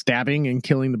stabbing and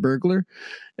killing the burglar.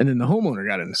 And then the homeowner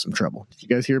got into some trouble. Did you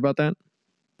guys hear about that?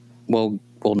 Well,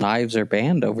 knives are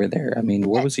banned over there. I mean,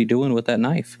 what was he doing with that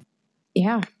knife?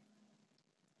 Yeah.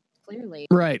 Clearly.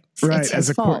 Right. It's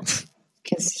his fault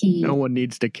because he no one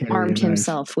needs to carry armed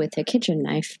himself with a kitchen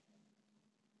knife.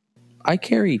 I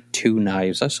carry 2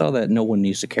 knives. I saw that no one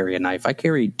needs to carry a knife. I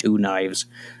carried 2 knives,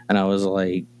 and I was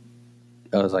like,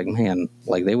 man,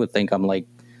 like they would think I'm like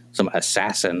some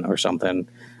assassin or something,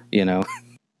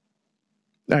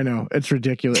 I know. It's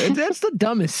ridiculous. That's the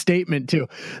dumbest statement, too.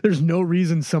 There's no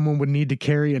reason someone would need to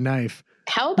carry a knife.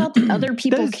 How about the other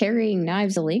people carrying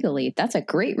knives illegally? That's a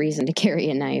great reason to carry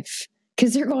a knife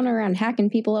because they're going around hacking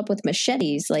people up with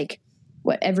machetes. Like,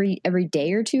 what, every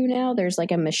day or two now, there's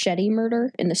like a machete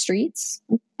murder in the streets.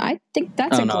 I think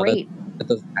that's great. That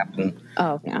doesn't happen.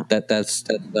 Oh, yeah.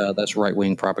 That's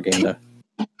right-wing propaganda.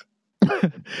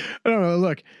 I don't know.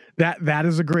 Look, that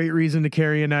is a great reason to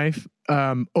carry a knife.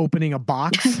 Opening a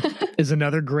box is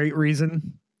another great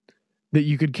reason that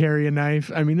you could carry a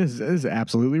knife. I mean, this is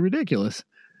absolutely ridiculous.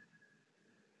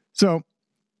 So,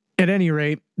 at any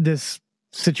rate, this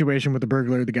situation with the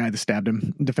burglar, the guy that stabbed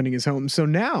him, defending his home. So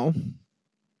now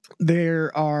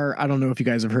there are, I don't know if you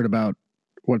guys have heard about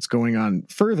what's going on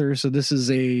further. So this is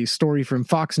a story from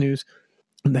Fox News.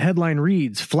 And the headline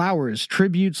reads, "Flowers,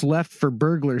 tributes left for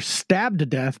burglar stabbed to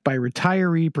death by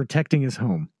retiree protecting his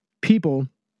home." People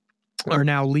are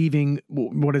now leaving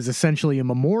what is essentially a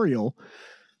memorial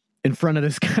in front of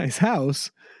this guy's house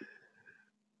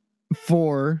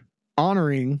for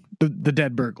honoring the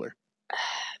dead burglar.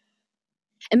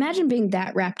 Imagine being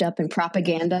that wrapped up in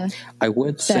propaganda. I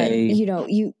would say,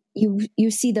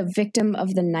 you see the victim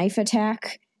of the knife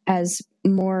attack as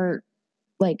more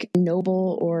like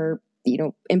noble or,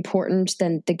 important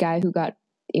than the guy who got,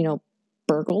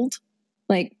 burgled.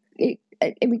 Like, can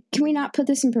we not put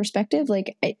this in perspective?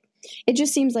 Like, it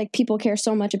just seems like people care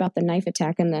so much about the knife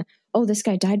attack and this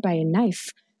guy died by a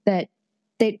knife that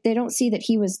they don't see that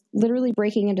he was literally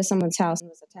breaking into someone's house and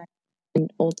was attacking an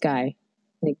old guy.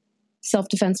 Like,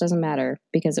 self-defense doesn't matter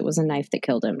because it was a knife that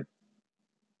killed him.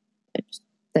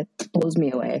 That blows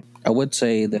me away. I would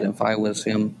say that if I was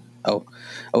him,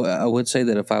 I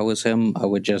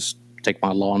would just take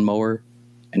my lawnmower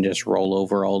and just roll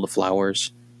over all the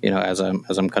flowers, as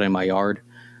I'm cutting my yard.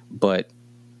 But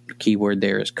the key word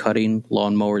there is cutting.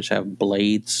 Lawnmowers have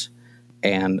blades,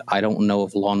 and I don't know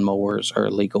if lawnmowers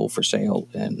are legal for sale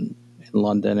in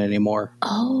London anymore.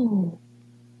 Oh,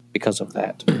 because of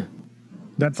that.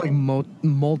 That's like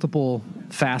multiple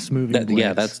fast-moving blades.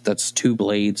 Yeah, that's 2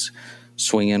 blades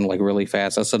swinging like really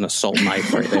fast. That's an assault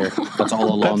knife right there. That's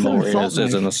all a lawnmower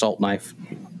is an assault knife.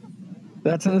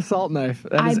 That's an assault knife.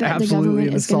 That I is bet the absolutely government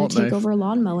an is going assault to take knife. over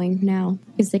lawn mowing now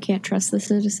because they can't trust the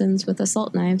citizens with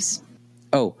assault knives.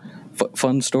 Oh,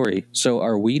 fun story. So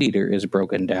our weed eater is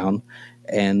broken down,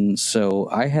 and so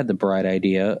I had the bright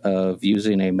idea of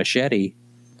using a machete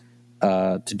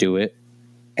to do it,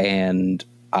 and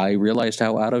I realized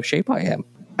how out of shape I am.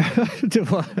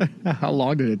 How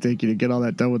long did it take you to get all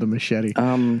that done with a machete?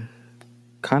 Kind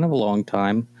of a long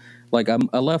time. Like I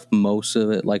left most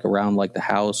of it like around like the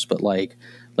house, but like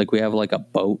we have like a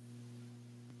boat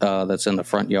that's in the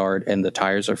front yard, and the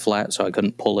tires are flat, so I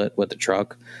couldn't pull it with the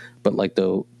truck. But like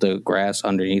the grass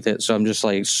underneath it, so I'm just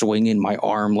like swinging my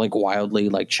arm like wildly,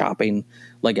 like chopping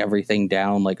like everything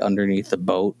down like underneath the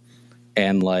boat,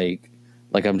 and like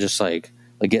I'm just like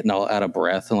getting all out of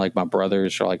breath, and like my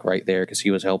brothers are like right there because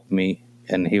he was helping me,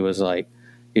 and he was like,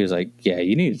 yeah,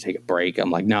 you need to take a break.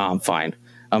 I'm like, no, I'm fine,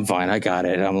 I got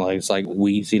it. I'm like, it's like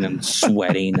wheezing and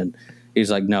sweating, and he's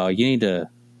like, no, you need to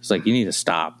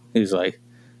stop. He's like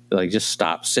just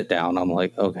stop, sit down. I'm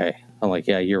like, okay. I'm like,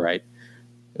 yeah, you're right.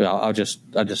 I'll just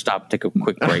stop, take a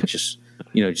quick break, just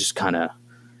kind of,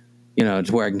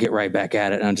 to where I can get right back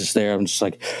at it. And I'm just there. I'm just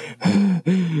like,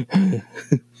 I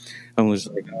was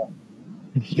like,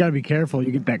 you got to be careful.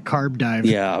 You get that carb dive.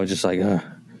 Yeah, I was just like,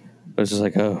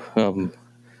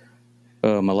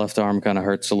 my left arm kind of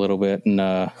hurts a little bit, and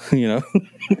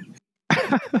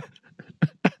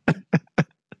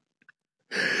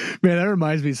Man, that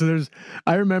reminds me. So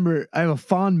I have a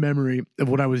fond memory of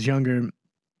when I was younger.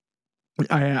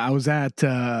 I was at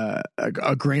a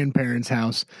grandparent's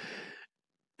house,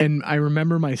 and I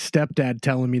remember my stepdad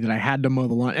telling me that I had to mow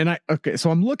the lawn. And so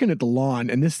I'm looking at the lawn,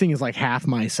 and this thing is like half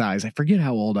my size. I forget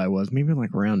how old I was. Maybe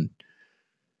like around,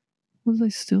 was I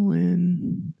still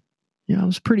in? Yeah, I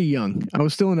was pretty young. I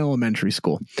was still in elementary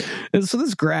school. And so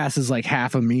this grass is like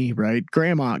half of me, right?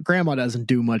 Grandma doesn't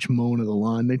do much mowing of the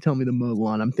lawn. They tell me to mow the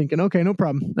lawn. I'm thinking, okay, no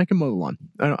problem. I can mow the lawn.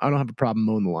 I don't have a problem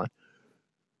mowing the lawn.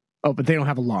 Oh, but they don't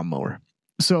have a lawnmower.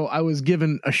 So I was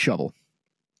given a shovel.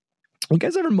 You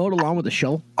guys ever mowed a lawn with a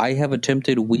shovel? I have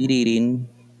attempted weed eating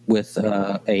with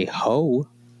a hoe,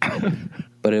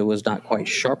 but it was not quite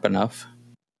sharp enough.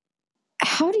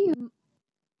 How do you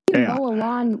mow a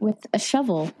lawn with a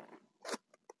shovel?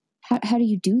 How do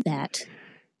you do that?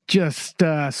 Just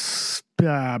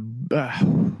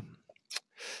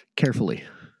carefully.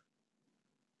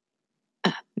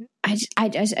 I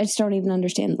just don't even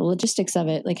understand the logistics of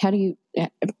it. Like, how do you?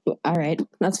 All right,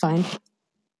 that's fine.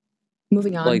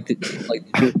 Moving on.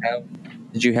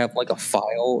 Did you have like a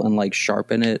file and like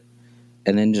sharpen it,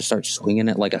 and then just start swinging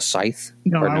it like a scythe?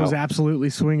 No, I was absolutely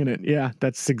swinging it. Yeah,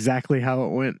 that's exactly how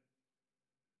it went.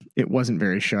 It wasn't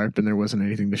very sharp, and there wasn't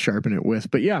anything to sharpen it with.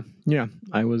 But yeah,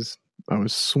 I was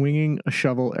swinging a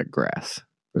shovel at grass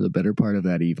for the better part of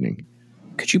that evening.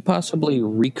 Could you possibly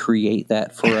recreate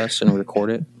that for us and record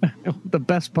it? The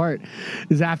best part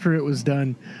is after it was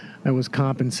done, I was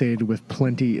compensated with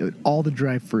all the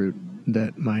dry fruit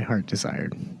that my heart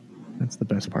desired. That's the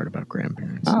best part about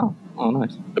grandparents. Oh,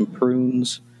 nice. Some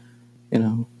prunes,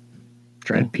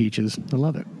 dried peaches. I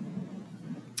love it.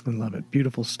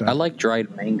 Beautiful stuff. I like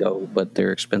dried mango, but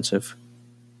they're expensive.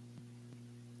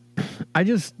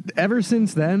 Ever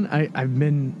since then, I've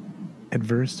been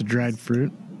adverse to dried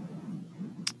fruit.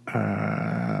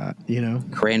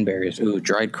 Cranberries. Ooh,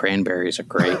 dried cranberries are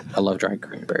great. I love dried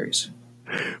cranberries.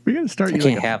 We got to start. I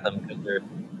can't have them because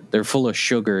they're full of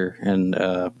sugar, and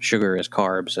sugar is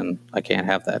carbs, and I can't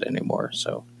have that anymore.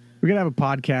 So we're gonna have a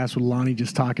podcast with Lonnie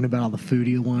just talking about all the food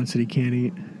he wants that he can't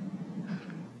eat.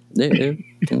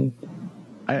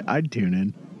 I'd tune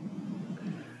in.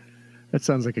 That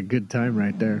sounds like a good time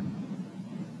right there.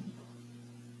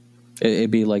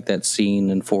 It'd be like that scene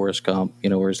in Forrest Gump,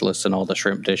 where he's listing all the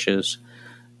shrimp dishes.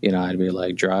 I'd be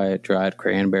like dried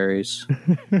cranberries,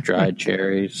 dried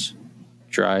cherries,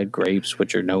 dried grapes,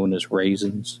 which are known as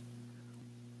raisins.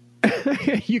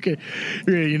 You could,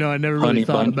 I never really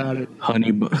thought about it.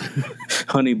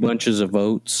 Honey bunches of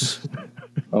oats.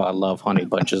 Oh, I love honey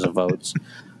bunches of oats.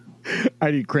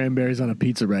 I'd eat cranberries on a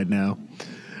pizza right now.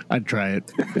 I'd try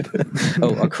it.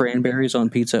 Oh, cranberries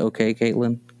on pizza? Okay,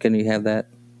 Caitlin, can you have that?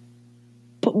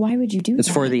 But why would you do that? It's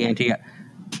for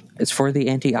the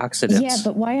antioxidants. Yeah,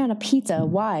 but why on a pizza?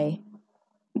 Why?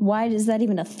 Why is that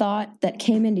even a thought that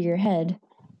came into your head?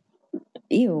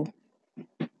 Ew.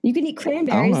 You can eat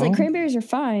cranberries. Like, cranberries are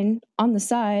fine on the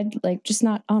side, like, just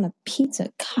not on a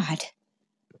pizza. God.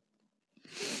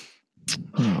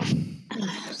 Oh,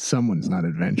 someone's not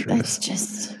adventurous. That's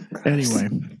just gross. Anyway.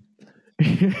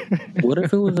 What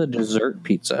if it was a dessert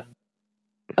pizza?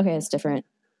 Okay, it's different.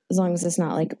 As long as it's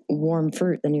not like warm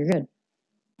fruit, then you're good.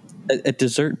 A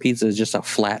dessert pizza is just a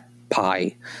flat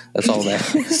pie. That's all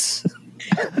that is.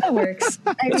 That works.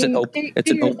 It's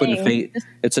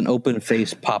an open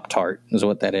face Pop-Tart is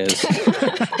what that is.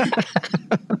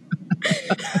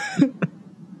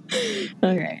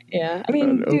 Okay, yeah. I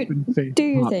mean, do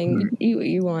your thing.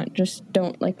 You want. Just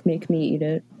don't make me eat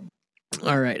it.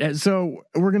 All right. So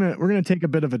we're gonna take a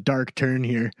bit of a dark turn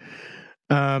here.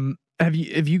 Have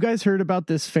you guys heard about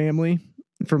this family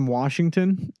from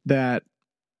Washington that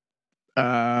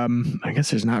I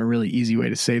guess there's not a really easy way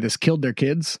to say this, killed their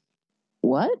kids?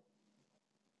 What?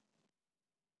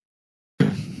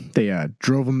 They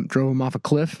drove them off a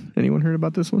cliff. Anyone heard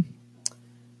about this one?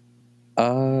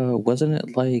 Wasn't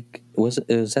it was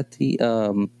that the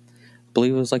I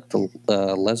believe it was like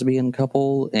the lesbian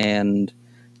couple, and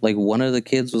like one of the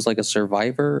kids was like a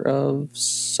survivor of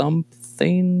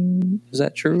something? Is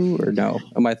that true or no?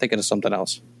 Am I thinking of something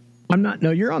else?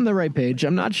 No, you're on the right page.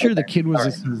 I'm not sure the kid was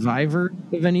a survivor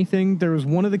of anything. There was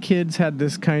one of the kids had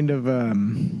this kind of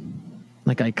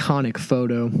iconic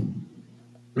photo.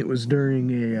 It was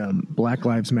during a Black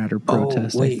Lives Matter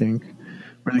protest, I think,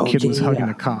 where the kid was hugging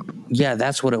a cop. Yeah,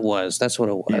 that's what it was.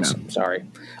 Yeah. Sorry.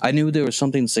 I knew there was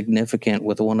something significant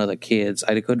with one of the kids.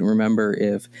 I couldn't remember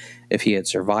if he had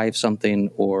survived something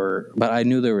but I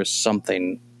knew there was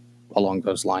something along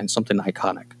those lines, something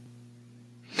iconic.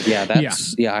 Yeah,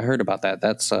 I heard about that.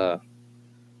 That's my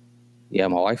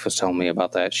wife was telling me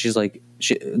about that. She's like,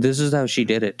 this is how she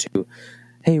did it too.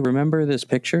 Hey, remember this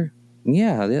picture?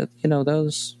 Yeah, that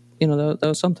was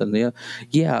something.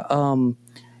 Yeah.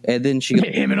 And then she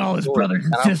him and all his brothers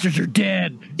and sisters are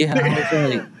dead.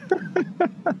 Yeah,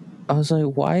 I was like,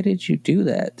 why did you do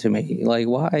that to me? Like,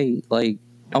 why? Like,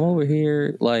 I'm over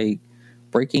here like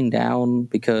breaking down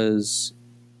because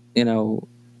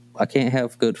I can't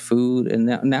have good food, and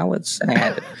now it's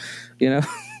sad,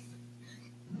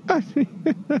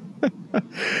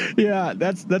 Yeah,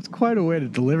 that's quite a way to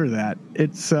deliver that.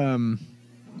 It's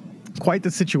quite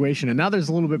the situation, and now there's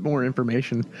a little bit more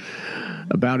information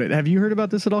about it. Have you heard about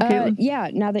this at all, Caitlin? Yeah,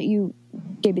 now that you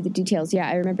gave me the details,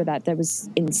 I remember that. That was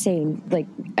insane. Like,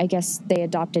 I guess they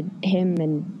adopted him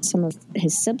and some of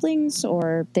his siblings,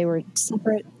 or they were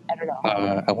separate. I don't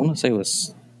know. I want to say it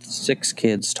was 6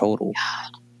 kids total.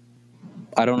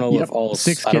 I don't know if all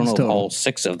 6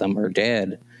 of them are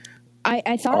dead.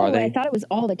 I thought it was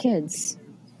all the kids.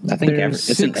 I think there's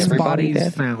 6 bodies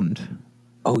dead? Found.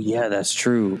 Oh yeah, that's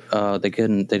true. They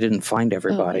didn't find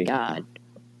everybody. Oh my God.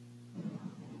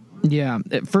 Yeah,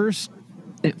 at first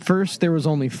there was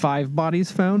only 5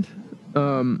 bodies found,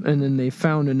 and then they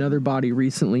found another body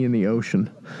recently in the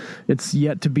ocean. It's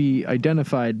yet to be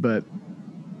identified, but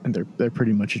they're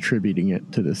pretty much attributing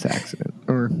it to this accident,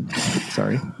 murder.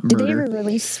 Did they ever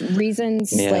release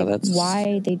reasons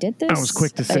why they did this? I was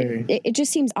quick to say. It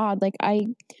just seems odd. Like,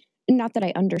 not that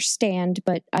I understand,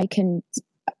 but I can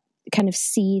kind of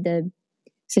see the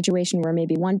situation where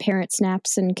maybe one parent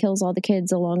snaps and kills all the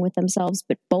kids along with themselves,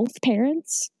 but both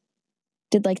parents?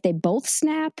 Did they both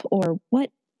snap, or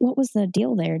what was the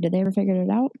deal there? Did they ever figure it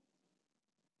out?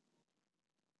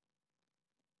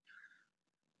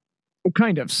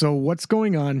 Kind of. So what's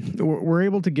going on? We're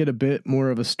able to get a bit more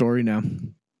of a story now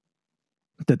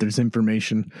that there's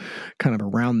information kind of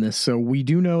around this. So we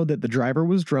do know that the driver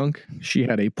was drunk. She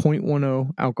had a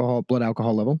 0.10 blood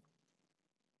alcohol level.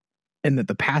 And that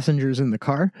the passengers in the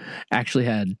car actually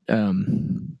had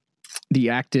the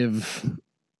active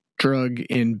drug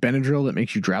in Benadryl that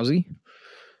makes you drowsy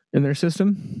in their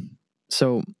system.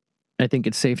 So I think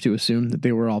it's safe to assume that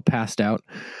they were all passed out.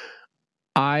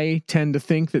 I tend to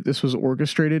think that this was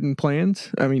orchestrated and planned.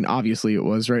 I mean, obviously it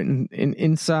was, right?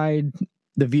 Inside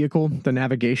the vehicle, the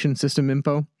navigation system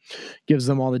info gives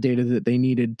them all the data that they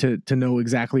needed to know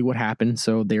exactly what happened.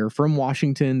 So they're from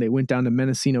Washington. They went down to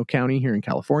Mendocino County here in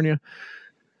California.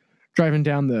 Driving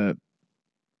down the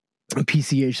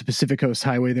PCH, Pacific Coast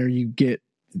Highway, there you get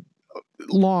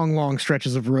long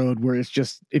stretches of road where it's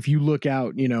just, if you look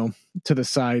out, to the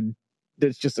side,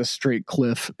 it's just a straight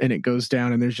cliff, and it goes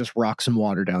down, and there's just rocks and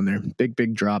water down there.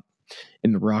 Big drop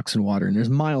in the rocks and water, and there's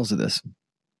miles of this.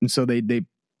 And so they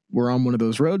were on one of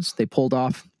those roads. They pulled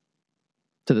off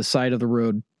to the side of the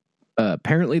road.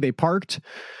 Apparently they parked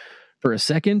for a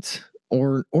second,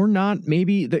 or not.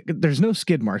 Maybe there's no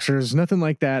skid marks. There's nothing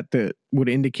like that would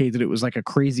indicate that it was like a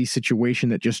crazy situation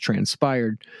that just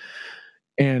transpired,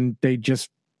 and they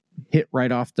just hit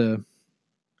right off the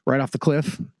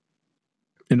cliff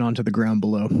and onto the ground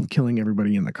below, killing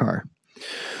everybody in the car.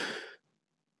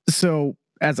 So,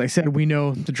 as I said, we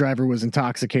know the driver was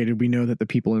intoxicated. We know that the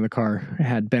people in the car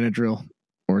had Benadryl,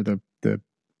 or the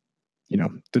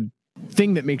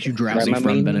thing that makes you drowsy from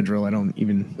Benadryl. I'm not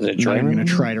even going to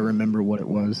try to remember what it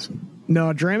was.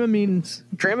 No, Dramamine's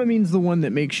the one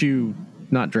that makes you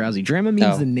not drowsy.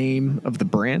 Dramamine's the name of the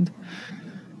brand.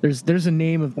 There's a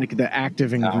name of like the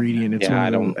active ingredient. It's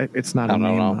it's not a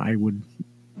name I would.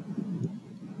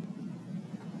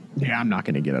 Yeah, I'm not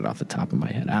going to get it off the top of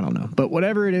my head. I don't know. But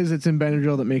whatever it is, it's in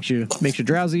Benadryl that makes you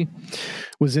drowsy,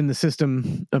 was in the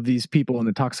system of these people in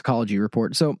the toxicology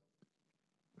report. So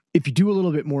if you do a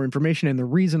little bit more information, and the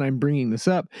reason I'm bringing this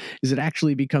up is it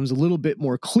actually becomes a little bit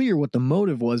more clear what the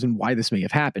motive was and why this may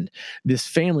have happened. This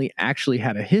family actually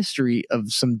had a history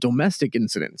of some domestic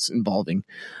incidents involving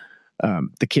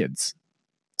the kids.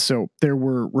 So there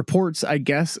were reports, I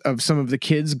guess, of some of the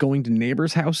kids going to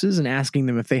neighbors' houses and asking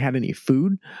them if they had any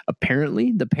food.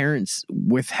 Apparently, the parents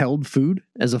withheld food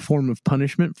as a form of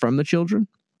punishment from the children.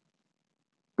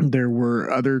 There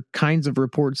were other kinds of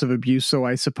reports of abuse. So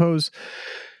I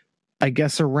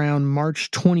guess around March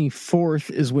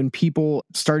 24th is when people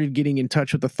started getting in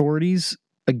touch with authorities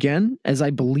again, as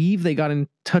I believe they got in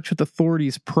touch with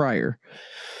authorities prior.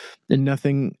 And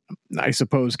nothing, I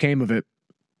suppose, came of it.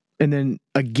 And then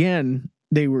again,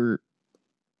 they were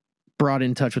brought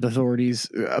in touch with authorities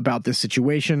about this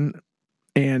situation,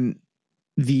 and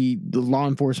the law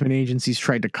enforcement agencies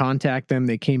tried to contact them.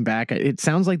 They came back. It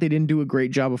sounds like they didn't do a great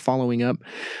job of following up.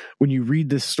 When you read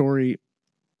this story,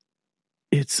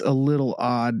 it's a little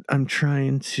odd. I'm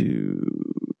trying to,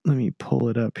 let me pull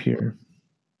it up here.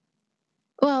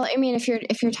 Well, I mean, if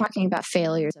you're talking about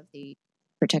failures of the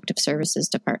Protective Services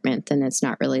Department, then it's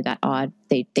not really that odd.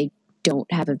 They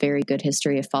don't have a very good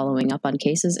history of following up on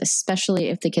cases, especially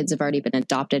if the kids have already been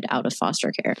adopted out of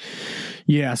foster care.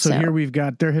 Yeah. So here we've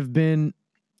got, there have been,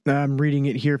 I'm reading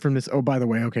it here from this. Oh, by the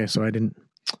way. Okay. So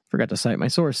forgot to cite my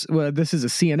source. Well, this is a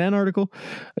CNN article.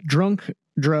 Drunk,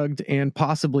 drugged, and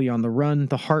possibly on the run,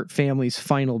 the Hart family's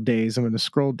final days. I'm going to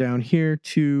scroll down here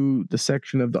to the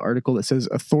section of the article that says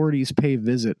authorities pay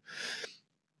visit.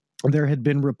 There had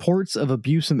been reports of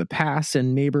abuse in the past,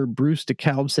 and neighbor Bruce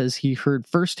DeKalb says he heard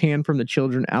firsthand from the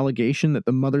children allegation that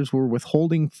the mothers were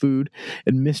withholding food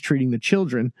and mistreating the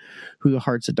children, who the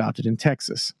Harts adopted in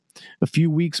Texas. A few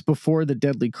weeks before the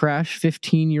deadly crash,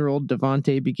 15-year-old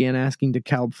Devontae began asking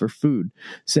DeKalb for food,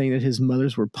 saying that his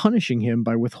mothers were punishing him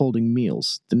by withholding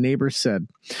meals. The neighbor said,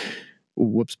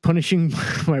 whoops, punishing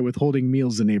by withholding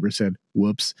meals, the neighbor said.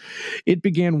 Whoops. It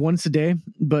began once a day,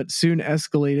 but soon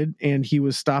escalated, and he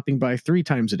was stopping by 3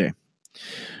 times a day.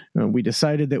 We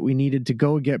decided that we needed to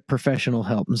go get professional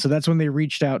help. And so that's when they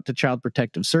reached out to Child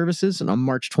Protective Services. And on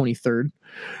March 23rd,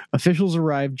 officials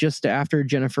arrived just after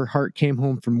Jennifer Hart came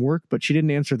home from work, but she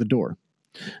didn't answer the door.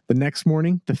 The next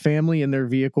morning, the family and their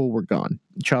vehicle were gone.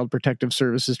 Child Protective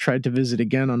Services tried to visit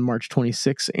again on March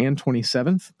 26th and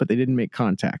 27th, but they didn't make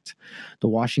contact. The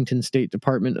Washington State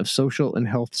Department of Social and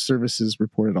Health Services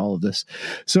reported all of this.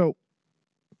 So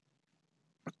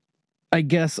I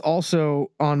guess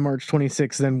also on March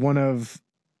 26th, then one of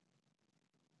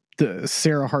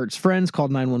Sarah Hart's friends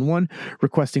called 911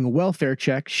 requesting a welfare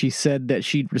check. She said that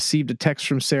she'd received a text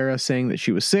from Sarah saying that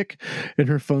she was sick and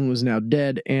her phone was now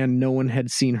dead and no one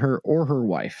had seen her or her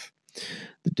wife,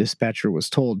 the dispatcher was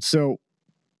told. So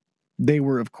they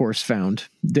were, of course, found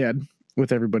dead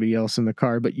with everybody else in the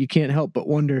car. But you can't help but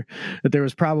wonder that there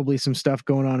was probably some stuff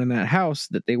going on in that house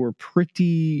that they were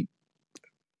pretty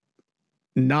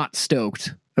not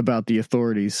stoked about the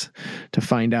authorities to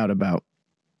find out about.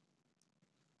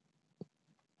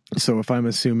 So if I'm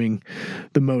assuming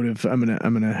the motive, I'm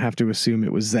gonna have to assume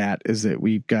it was is that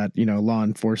we've got, law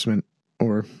enforcement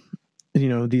or,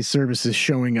 these services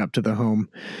showing up to the home.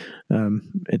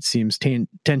 It seems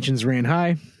tensions ran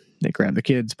high. They grabbed the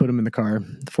kids, put them in the car,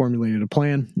 formulated a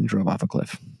plan, and drove off a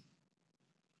cliff.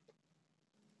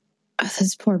 Oh,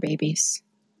 those poor babies.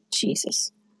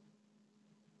 Jesus.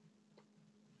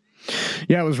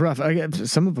 Yeah, it was rough.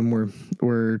 Some of them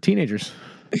were teenagers.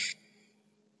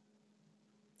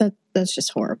 That's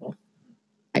just horrible.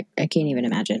 I can't even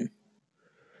imagine.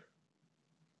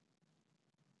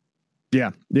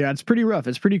 Yeah, it's pretty rough.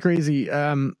 It's pretty crazy.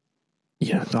 All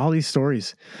these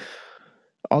stories.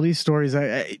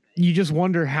 You just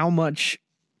wonder how much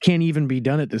can even be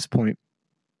done at this point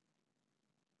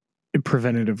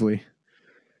preventatively.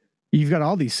 You've got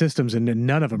all these systems and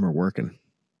none of them are working.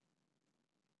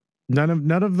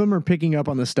 None of them are picking up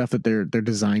on the stuff that they're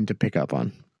designed to pick up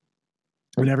on.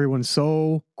 And everyone's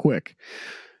so quick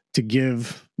to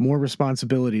give more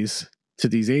responsibilities to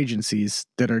these agencies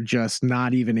that are just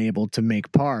not even able to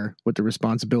make par with the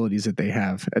responsibilities that they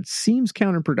have. It seems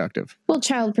counterproductive. Well,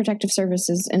 Child Protective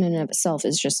Services in and of itself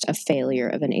is just a failure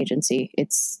of an agency.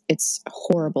 It's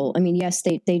horrible. I mean, yes,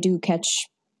 they do catch,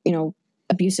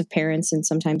 abusive parents, and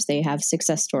sometimes they have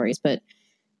success stories, but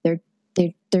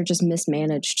they're just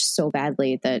mismanaged so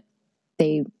badly that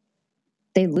they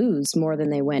lose more than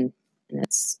they win, and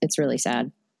it's really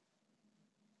sad.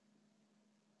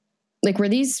 Like, were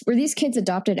these kids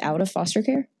adopted out of foster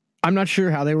care? I'm not sure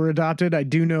how they were adopted. I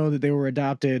do know that they were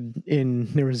adopted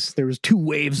there was 2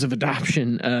 waves of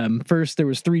adoption. First, there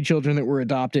was 3 children that were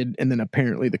adopted, and then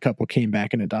apparently the couple came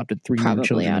back and adopted 3 more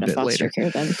children out a of bit foster later. care,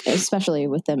 then, especially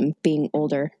with them being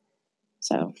older.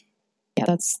 So, yeah,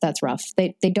 that's rough.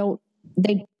 They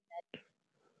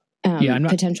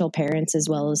potential parents as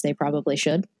well as they probably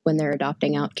should when they're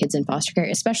adopting out kids in foster care,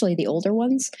 especially the older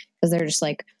ones, because they're just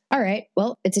like, all right,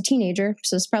 well, it's a teenager,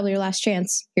 so it's probably your last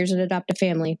chance. Here's an adoptive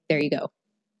family. There you go.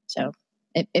 So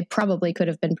it probably could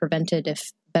have been prevented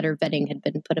if better vetting had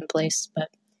been put in place, but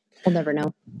we'll never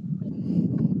know.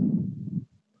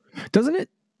 Doesn't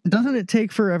it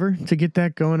take forever to get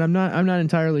that going? I'm not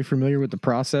entirely familiar with the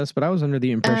process, but I was under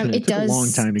the impression it took a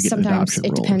long time to get an adoption rolling. Sometimes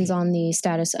it depends on the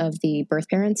status of the birth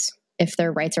parents. If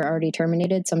their rights are already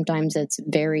terminated, sometimes it's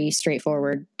very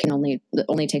straightforward. It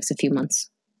only takes a few months.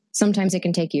 Sometimes it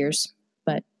can take years,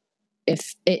 but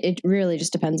if it really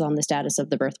just depends on the status of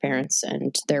the birth parents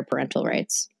and their parental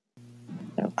rights.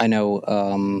 So. I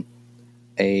know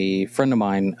a friend of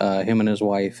mine, him and his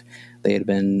wife, they had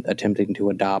been attempting to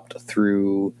adopt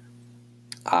through,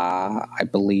 I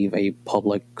believe, a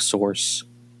public source,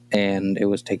 and it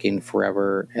was taking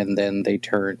forever. And then they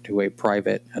turned to a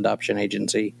private adoption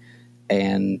agency,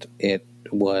 and it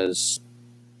was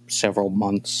several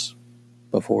months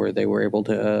before they were able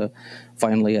to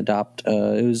finally adopt.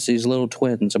 It was these little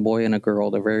twins, a boy and a girl.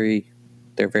 They're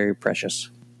very precious.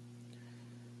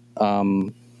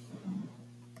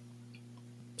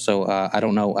 So I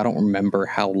don't know. I don't remember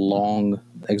how long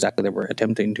exactly they were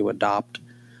attempting to adopt.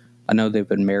 I know they've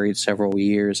been married several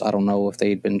years. I don't know if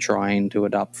they'd been trying to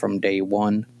adopt from day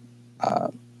one.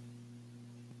 But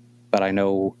I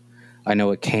know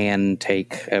it can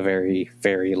take a very,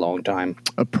 very long time.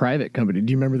 A private company.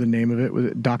 Do you remember the name of it? Was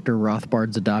it Dr.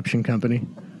 Rothbard's Adoption Company?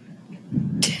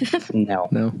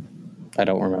 No. I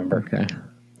don't remember. Okay.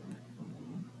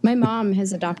 My mom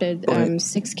has adopted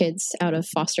 6 kids out of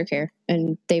foster care,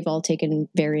 and they've all taken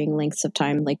varying lengths of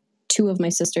time. Like 2 of my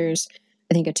sisters,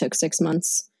 I think it took 6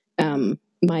 months.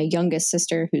 My youngest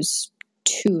sister, who's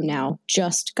 2 now,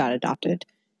 just got adopted.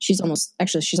 She's almost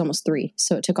 3,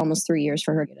 so it took almost 3 years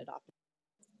for her to get adopted.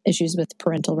 Issues with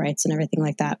parental rights and everything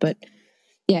like that. But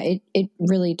yeah, it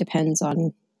really depends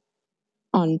on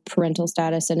parental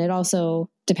status, and it also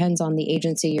depends on the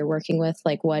agency you're working with,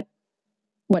 like what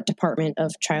Department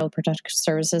of Child Protective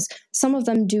Services. Some of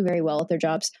them do very well at their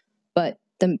jobs, but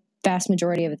the vast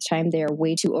majority of the time they are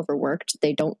way too overworked.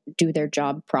 They don't do their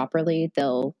job properly.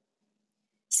 They'll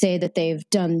say that they've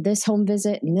done this home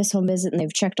visit and this home visit, and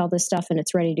they've checked all this stuff and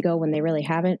it's ready to go when they really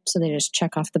haven't. So they just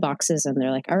check off the boxes and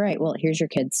they're like, all right, well, here's your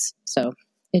kids. So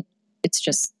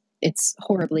it's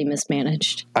horribly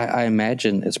mismanaged. I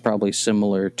imagine it's probably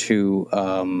similar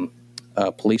to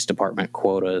police department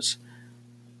quotas,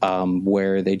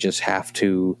 where they just have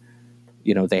to,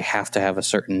 they have to have a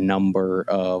certain number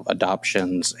of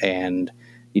adoptions. And,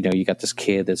 you got this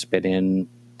kid that's been in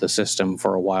the system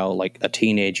for a while, like a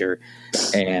teenager,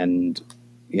 and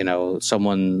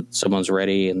someone's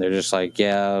ready and they're just like,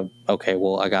 yeah, okay,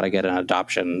 well, I got to get an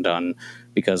adoption done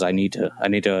because I need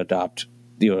to adopt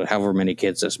however many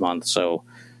kids this month. So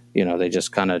they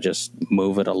just kind of just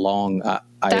move it along. I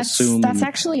assume that's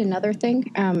actually another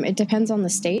thing. It depends on the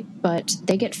state, but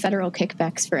they get federal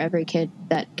kickbacks for every kid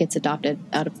that gets adopted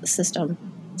out of the system.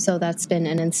 So that's been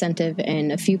an incentive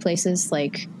in a few places,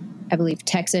 like I believe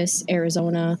Texas,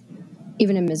 Arizona,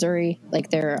 even in Missouri. Like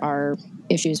there are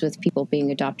issues with people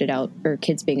being adopted out or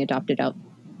kids being adopted out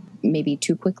maybe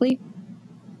too quickly,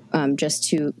 just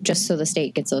so the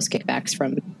state gets those kickbacks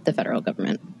from the federal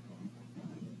government.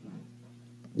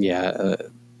 Yeah,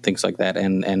 things like that,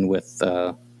 and with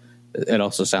it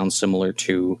also sounds similar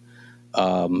to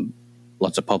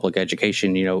lots of public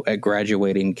education. At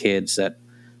graduating kids that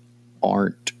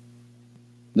aren't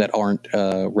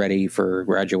ready for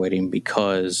graduating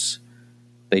because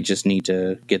they just need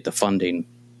to get the funding.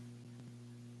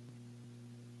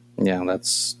 Yeah,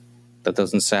 that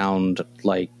doesn't sound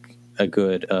like a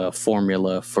good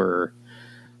formula for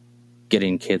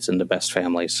getting kids into best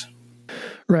families.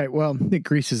 Right. Well, it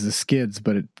greases the skids,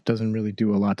 but it doesn't really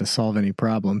do a lot to solve any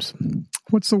problems.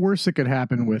 What's the worst that could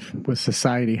happen with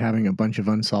society having a bunch of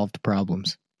unsolved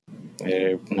problems?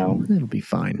 No. It'll be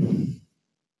fine.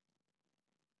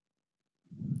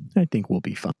 I think we'll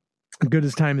be fine. Good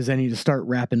as time as any to start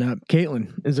wrapping up.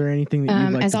 Caitlin, is there anything that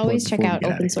you'd like as to always, plug check out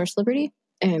before we get Open Source Liberty.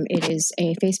 It is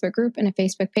a Facebook group and a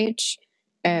Facebook page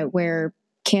where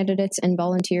candidates and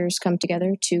volunteers come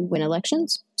together to win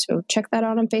elections. So check that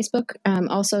out on Facebook.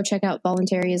 Also check out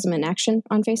Voluntarism in Action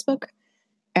on Facebook.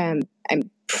 I'm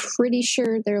pretty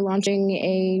sure they're launching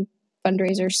a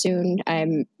fundraiser soon.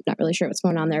 I'm not really sure what's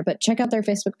going on there, but check out their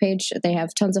Facebook page. They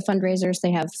have tons of fundraisers. They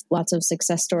have lots of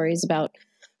success stories about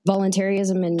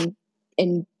voluntarism in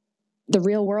the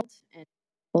real world and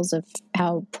of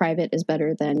how private is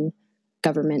better than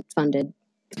government funded.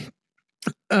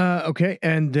 Okay,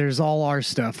 and there's all our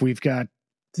stuff. We've got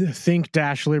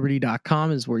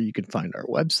think-liberty.com is where you can find our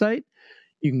website.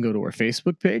 You can go to our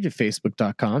Facebook page at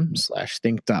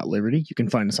facebook.com/think.liberty. You can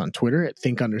find us on Twitter at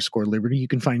think_liberty. You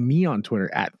can find me on Twitter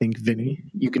at thinkvinny.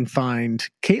 You can find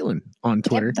Caitlin on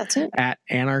Twitter that's it. at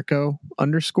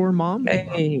anarcho_mom.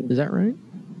 Hey. Is that right?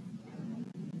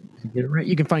 Get it right.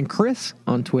 You can find Chris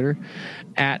on Twitter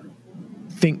at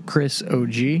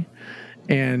thinkChrisOG.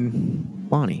 And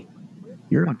Lonnie,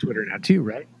 you're on Twitter now too,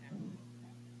 right?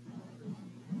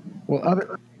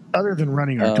 Well, other than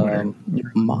running our Twitter, you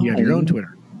have your own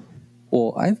Twitter.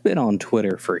 Well, I've been on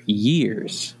Twitter for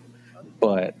years,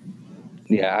 but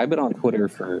yeah, I've been on Twitter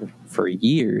for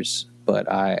years, but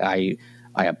I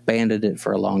abandoned it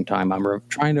for a long time. I'm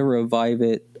trying to revive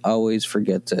it. I always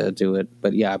forget to do it,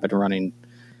 but yeah, I've been running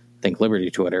Think Liberty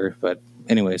Twitter. But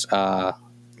anyways,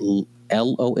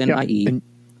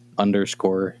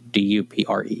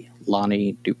 LONIE_DUPRE,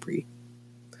 Lonnie Dupree.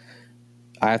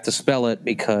 I have to spell it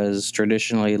because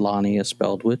traditionally Lonnie is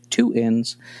spelled with 2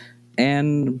 N's,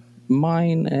 and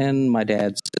mine and my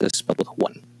dad's is spelled with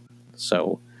 1.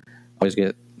 So I always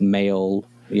get mail,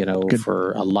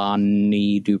 for a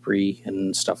Lonnie Dupree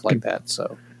and stuff like that.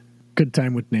 So good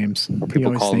time with names.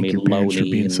 People call me Lonnie for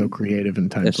being so creative in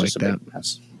times like that.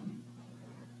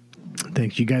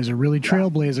 Thanks. You guys are really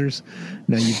trailblazers.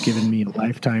 Now you've given me a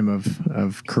lifetime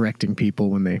of correcting people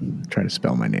when they try to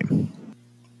spell my name.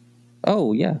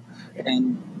 Oh yeah,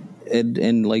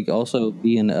 and like also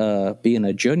being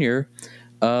a junior,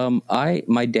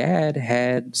 my dad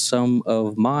had some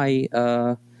of my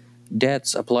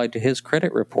debts applied to his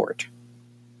credit report.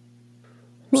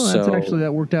 Well,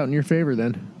 that worked out in your favor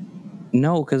then.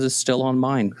 No, because it's still on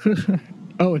mine.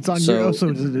 Oh, it's on your. So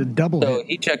it's a double. So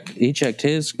hit. he checked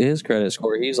his credit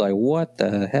score. He's like, "What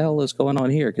the hell is going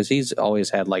on here?" Because he's always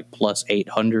had like plus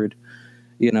 800,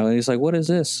 And he's like, "What is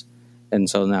this?" And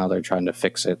so now they're trying to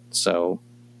fix it. So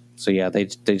yeah, they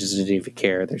just didn't even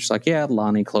care. They're just like, "Yeah,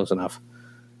 Lonnie, close enough."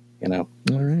 All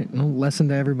right. Well, lesson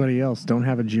to everybody else: don't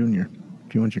have a junior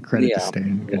if you want your credit to stay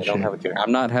in good shape. Don't have a junior.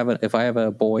 I'm not having. If I have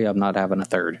a boy, I'm not having a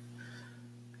third.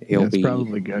 That's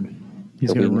probably good.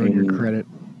 He's going to ruin your credit.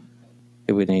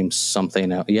 He'll be named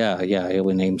something else. Yeah. He'll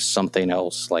be named something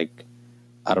else, like,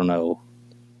 I don't know,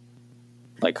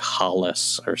 like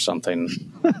Hollis or something.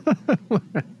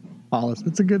 Hollis.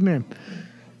 That's a good name.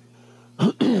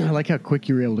 I like how quick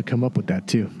you were able to come up with that,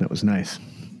 too. That was nice.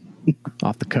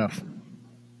 Off the cuff.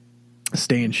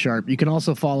 Staying sharp. You can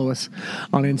also follow us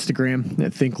on Instagram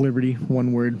at Think Liberty,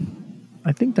 one word.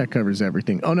 I think that covers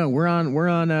everything. Oh, no, we're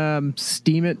on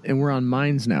Steam It, and we're on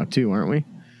Minds now, too, aren't we?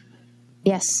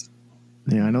 Yes.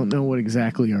 Yeah, I don't know what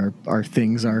exactly our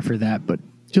things are for that, but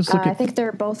just look I think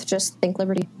they're both just Think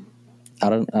Liberty.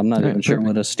 I'm not even sure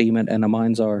what a Steam It and a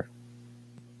Minds are.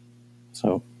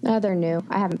 So they're new.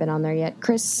 I haven't been on there yet.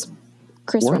 Chris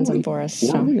runs them for us.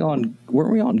 Weren't we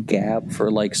on Gab for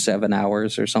like 7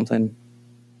 hours or something?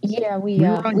 Yeah, we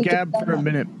were on Gab for a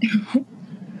minute.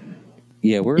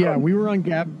 We were on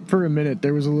Gab for a minute.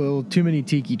 There was a little too many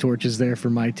tiki torches there for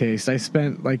my taste. I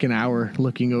spent like an hour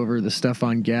looking over the stuff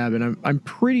on Gab, and I'm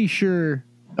pretty sure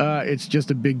it's just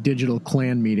a big digital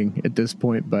clan meeting at this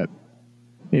point. But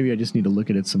maybe I just need to look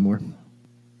at it some more.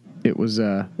 It was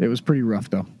pretty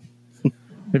rough though.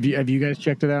 Have you guys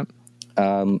checked it out?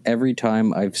 Every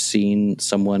time I've seen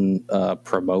someone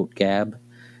promote Gab,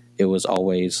 it was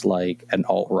always like an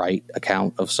alt-right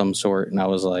account of some sort, and I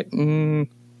was like,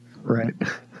 Right.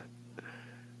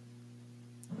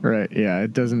 Right. Yeah,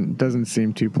 it doesn't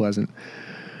seem too pleasant.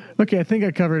 Okay, I think I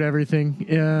covered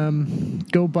everything.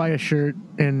 Go buy a shirt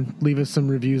and leave us some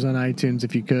reviews on iTunes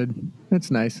if you could. That's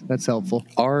nice. That's helpful.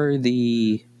 Are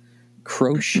the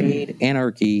crocheted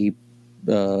anarchy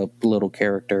little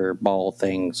character ball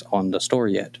things on the store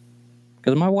yet?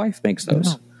 Because my wife makes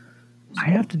those. No. I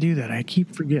have to do that. I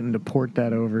keep forgetting to port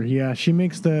that over. Yeah, she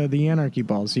makes the anarchy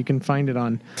balls. You can find it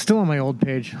still on my old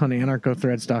page on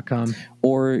anarchothreads.com.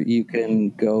 Or you can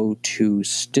go to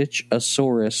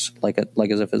Stitchosaurus, like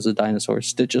as if it's a dinosaur,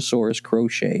 Stitchosaurus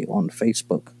Crochet on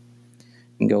Facebook.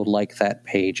 And go like that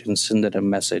page and send it a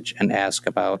message and ask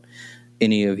about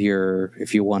any of your,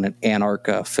 if you want an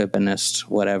anarcha-feminist,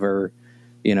 whatever,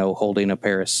 holding a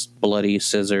pair of bloody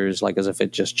scissors, like as if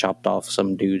it just chopped off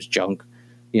some dude's junk,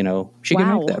 she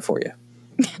can make that for you.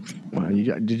 Wow,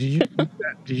 did you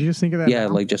just think of that? Yeah,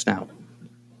 now? like just now.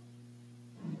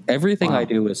 Everything I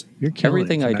do is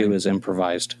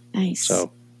improvised. Nice.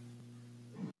 So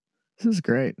this is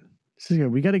great. This is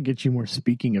good. We got to get you more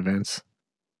speaking events.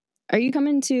 Are you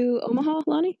coming to Omaha,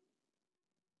 Lonnie?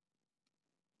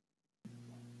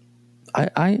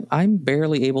 I'm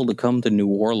barely able to come to New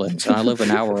Orleans, and I live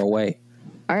an hour away.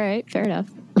 All right, fair enough.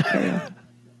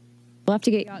 We'll have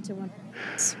to get you out to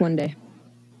one day.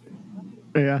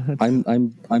 Yeah,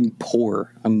 I'm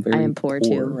poor. I am poor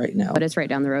too right now, but it's right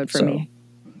down the road for me.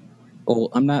 Well,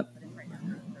 I'm not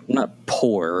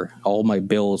poor. All my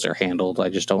bills are handled. I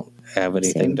just don't have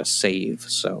anything to save.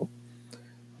 So,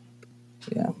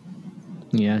 yeah.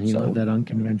 Yeah, you know that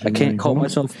unconventional. I can't call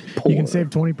myself poor. You can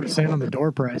save 20% on the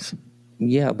door price.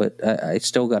 Yeah, but I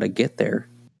still got to get there.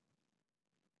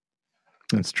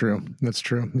 That's true. It's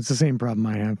the same problem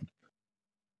I have.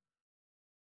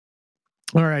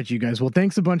 All right, you guys. Well,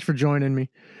 thanks a bunch for joining me.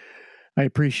 I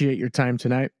appreciate your time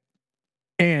tonight.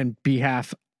 And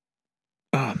behalf...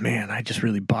 Oh, man, I just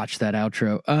really botched that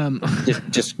outro.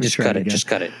 Just cut it. Just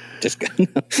cut it. Just cut it.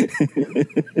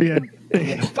 Yeah.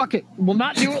 Fuck it. We'll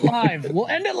not do it live. We'll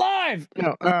end it live.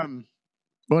 No,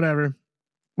 whatever.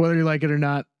 Whether you like it or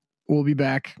not, we'll be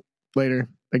back later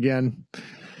again.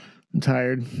 I'm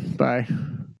tired. Bye.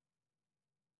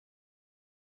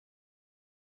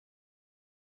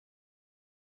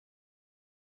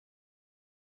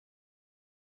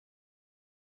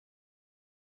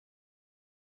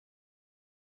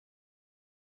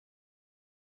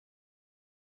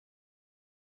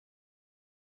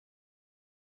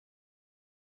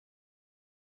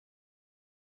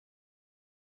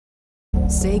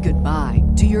 Say goodbye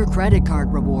to your credit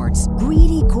card rewards.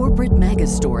 Greedy corporate mega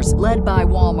stores, led by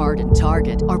Walmart and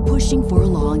Target, are pushing for a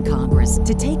law in Congress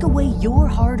to take away your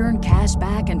hard-earned cash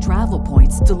back and travel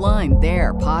points to line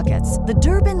their pockets. The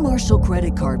Durbin-Marshall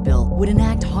credit card bill would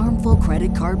enact harmful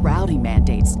credit card routing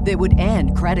mandates that would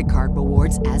end credit card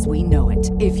rewards as we know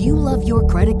it. If you love your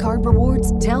credit card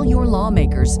rewards, tell your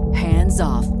lawmakers, hands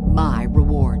off my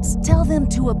rewards. Tell them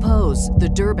to oppose the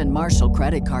Durbin-Marshall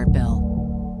credit card bill.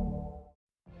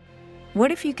 What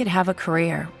if you could have a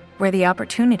career where the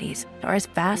opportunities are as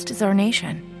vast as our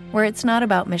nation, where it's not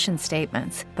about mission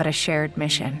statements, but a shared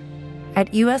mission?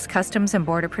 At U.S. Customs and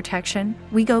Border Protection,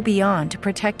 we go beyond to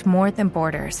protect more than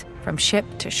borders. From ship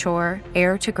to shore,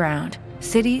 air to ground,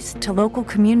 cities to local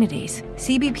communities,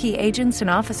 CBP agents and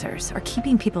officers are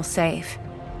keeping people safe.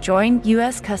 Join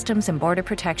U.S. Customs and Border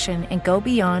Protection and go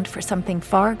beyond for something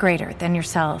far greater than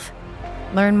yourself.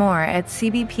 Learn more at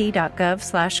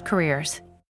cbp.gov/careers.